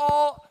 and we're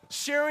all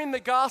sharing the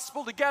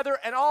gospel together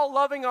and all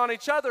loving on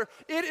each other,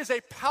 it is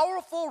a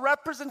powerful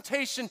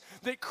representation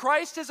that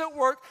Christ is at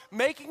work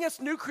making us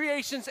new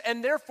creations,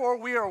 and therefore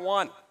we are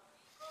one.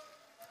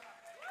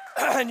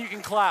 And you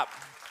can clap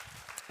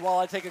while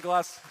I take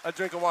a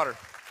drink of water.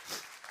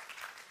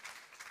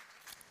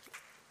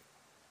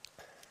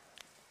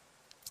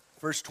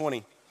 Verse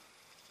 20,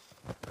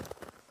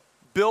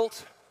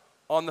 built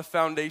on the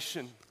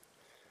foundation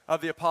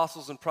of the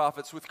apostles and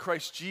prophets with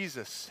Christ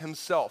Jesus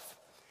himself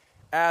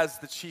as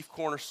the chief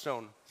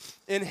cornerstone.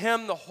 In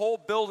him the whole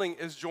building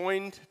is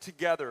joined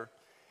together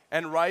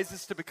and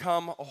rises to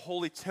become a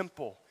holy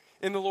temple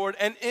in the Lord.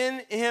 And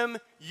in him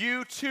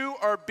you too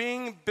are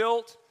being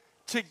built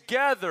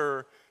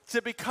together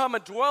to become a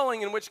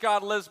dwelling in which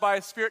God lives by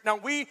his Spirit. Now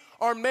we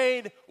are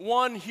made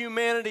one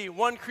humanity,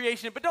 one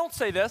creation. But don't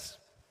say this.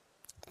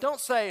 Don't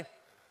say,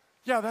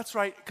 yeah, that's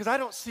right, because I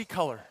don't see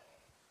color.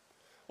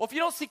 Well, if you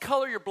don't see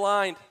color, you're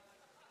blind.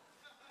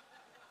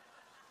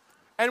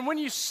 And when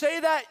you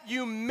say that,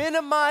 you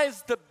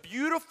minimize the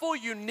beautiful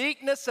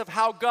uniqueness of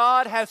how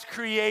God has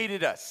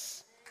created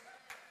us.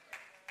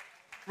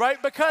 Right?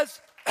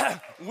 Because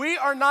we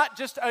are not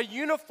just a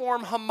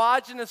uniform,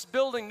 homogeneous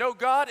building. No,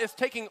 God is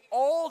taking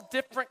all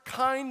different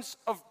kinds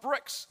of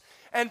bricks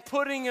and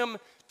putting them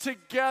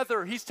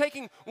together. He's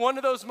taking one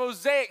of those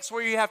mosaics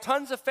where you have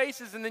tons of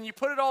faces and then you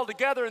put it all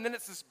together and then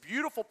it's this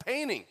beautiful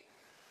painting.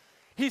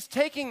 He's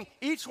taking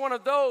each one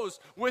of those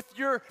with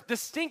your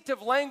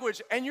distinctive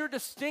language and your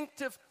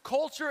distinctive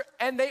culture,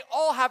 and they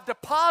all have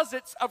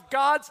deposits of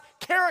God's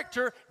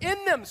character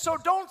in them. So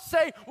don't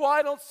say, well,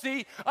 I don't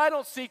see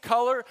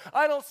color,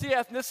 I don't see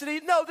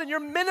ethnicity. No, then you're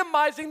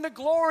minimizing the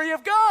glory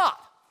of God.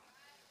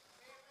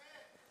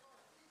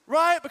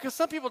 Right? Because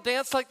some people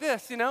dance like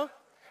this, And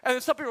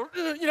then some people,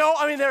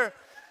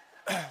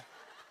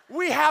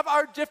 we have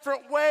our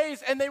different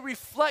ways, and they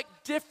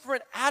reflect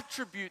different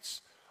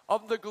attributes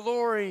of the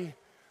glory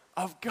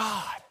of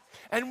God.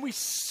 And we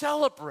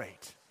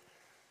celebrate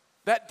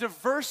that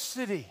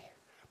diversity,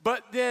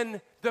 but then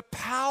the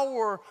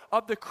power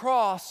of the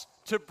cross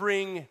to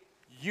bring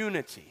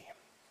unity.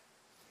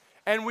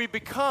 And we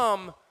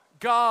become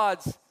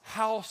God's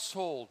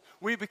household.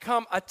 We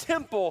become a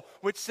temple,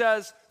 which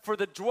says, for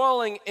the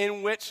dwelling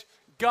in which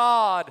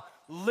God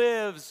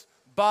lives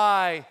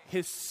by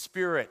his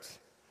Spirit.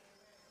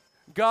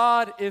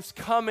 God is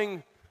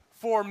coming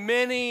for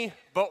many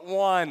but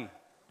one.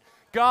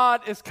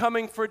 God is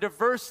coming for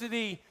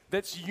diversity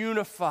that's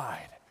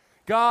unified.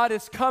 God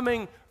is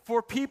coming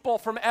for people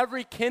from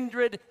every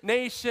kindred,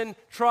 nation,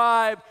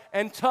 tribe,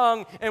 and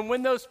tongue. And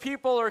when those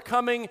people are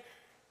coming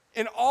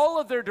in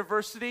all of their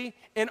diversity,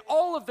 in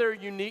all of their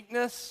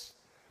uniqueness,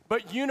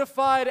 but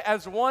unified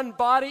as one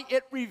body,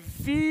 it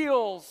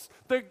reveals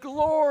the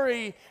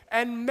glory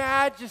and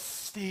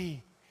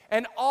majesty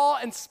and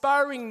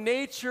awe-inspiring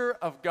nature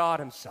of God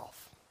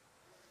himself.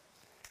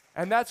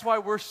 And that's why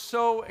we're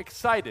so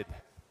excited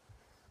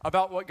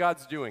about what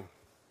God's doing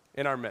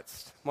in our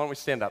midst. Why don't we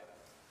stand up?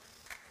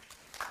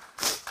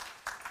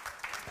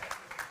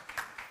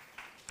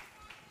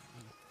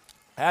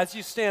 As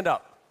you stand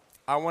up,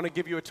 I want to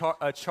give you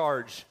a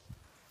charge,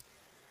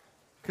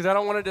 because I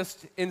don't want to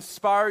just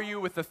inspire you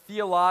with a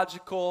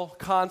theological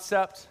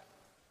concept.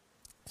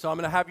 So I'm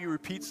going to have you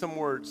repeat some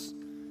words.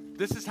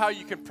 This is how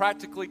you can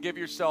practically give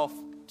yourself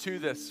to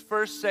this.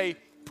 First, say,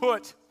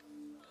 put.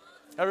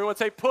 Everyone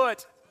say,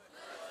 put.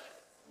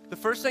 The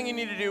first thing you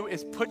need to do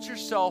is put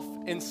yourself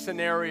in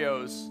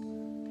scenarios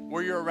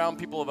where you're around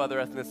people of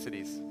other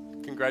ethnicities.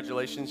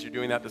 Congratulations, you're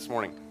doing that this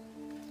morning.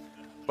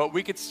 But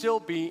we could still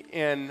be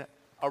in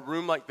a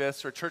room like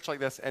this or a church like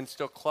this and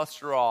still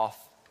cluster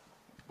off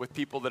with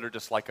people that are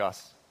just like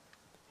us.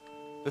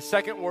 The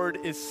second word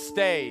is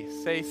stay.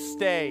 Say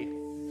stay.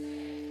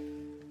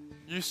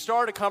 You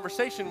start a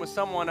conversation with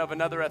someone of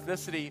another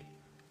ethnicity,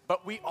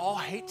 but we all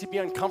hate to be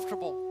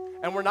uncomfortable.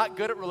 And we're not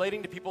good at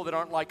relating to people that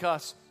aren't like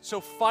us. So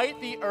fight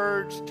the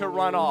urge to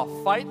run off.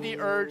 Fight the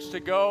urge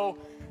to go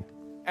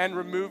and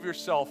remove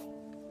yourself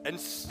and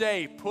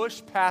stay.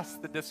 Push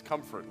past the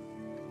discomfort.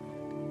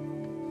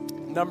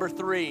 Number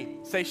 3,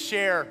 say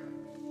share.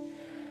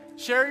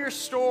 Share your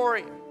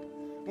story.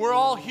 We're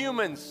all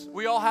humans.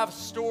 We all have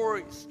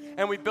stories.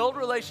 And we build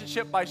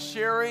relationship by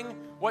sharing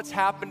what's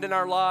happened in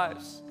our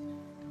lives.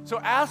 So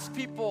ask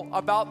people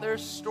about their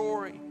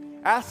story.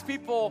 Ask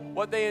people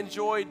what they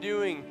enjoy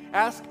doing.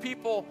 Ask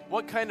people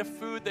what kind of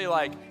food they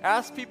like.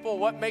 Ask people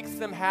what makes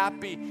them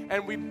happy.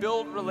 And we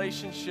build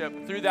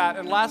relationship through that.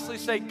 And lastly,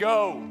 say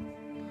go.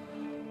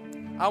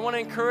 I want to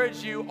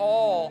encourage you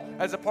all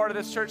as a part of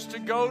this church to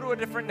go to a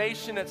different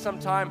nation at some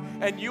time,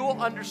 and you will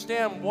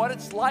understand what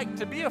it's like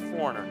to be a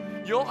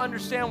foreigner. You'll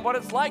understand what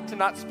it's like to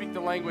not speak the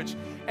language.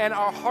 And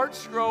our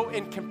hearts grow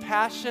in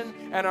compassion,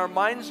 and our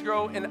minds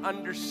grow in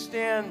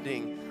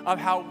understanding of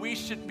how we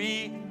should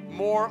be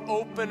more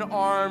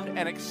open-armed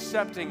and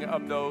accepting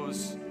of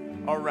those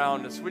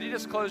around us. Would you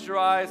just close your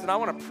eyes? And I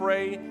want to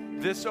pray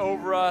this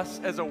over us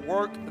as a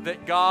work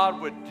that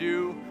God would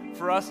do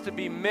for us to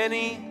be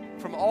many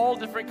from all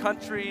different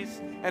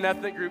countries and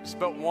ethnic groups,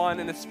 but one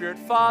in the Spirit.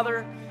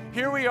 Father,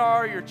 here we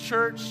are, your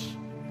church,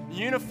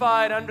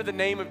 unified under the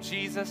name of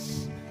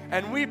Jesus,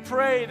 and we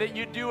pray that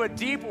you do a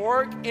deep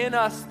work in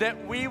us,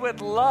 that we would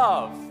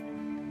love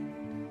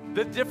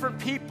the different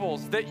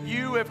peoples that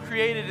you have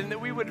created, and that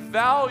we would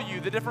value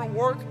the different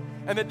work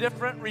and the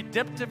different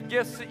redemptive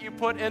gifts that you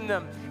put in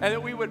them, and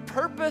that we would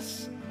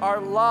purpose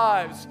our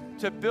lives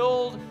to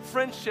build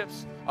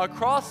friendships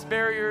across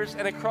barriers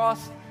and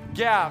across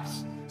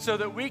gaps, so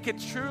that we could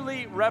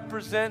truly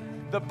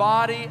represent the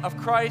body of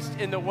Christ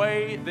in the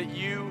way that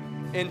you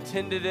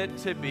intended it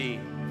to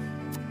be.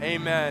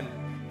 Amen.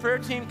 Prayer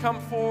team,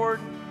 come forward.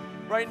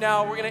 Right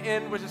now, we're going to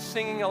end with just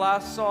singing a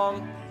last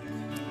song.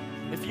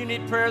 If you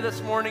need prayer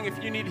this morning,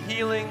 if you need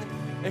healing,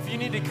 if you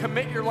need to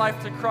commit your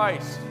life to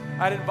Christ,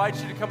 I'd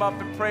invite you to come up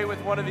and pray with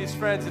one of these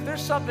friends. If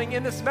there's something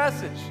in this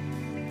message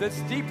that's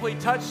deeply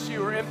touched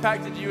you or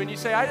impacted you, and you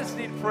say, I just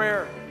need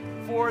prayer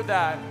for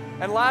that.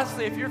 And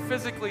lastly, if you're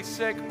physically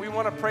sick, we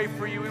want to pray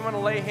for you. We want to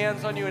lay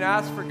hands on you and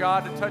ask for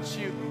God to touch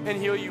you and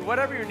heal you.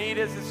 Whatever your need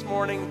is this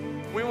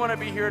morning, we want to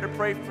be here to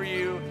pray for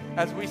you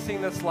as we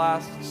sing this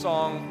last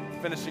song,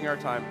 finishing our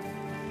time.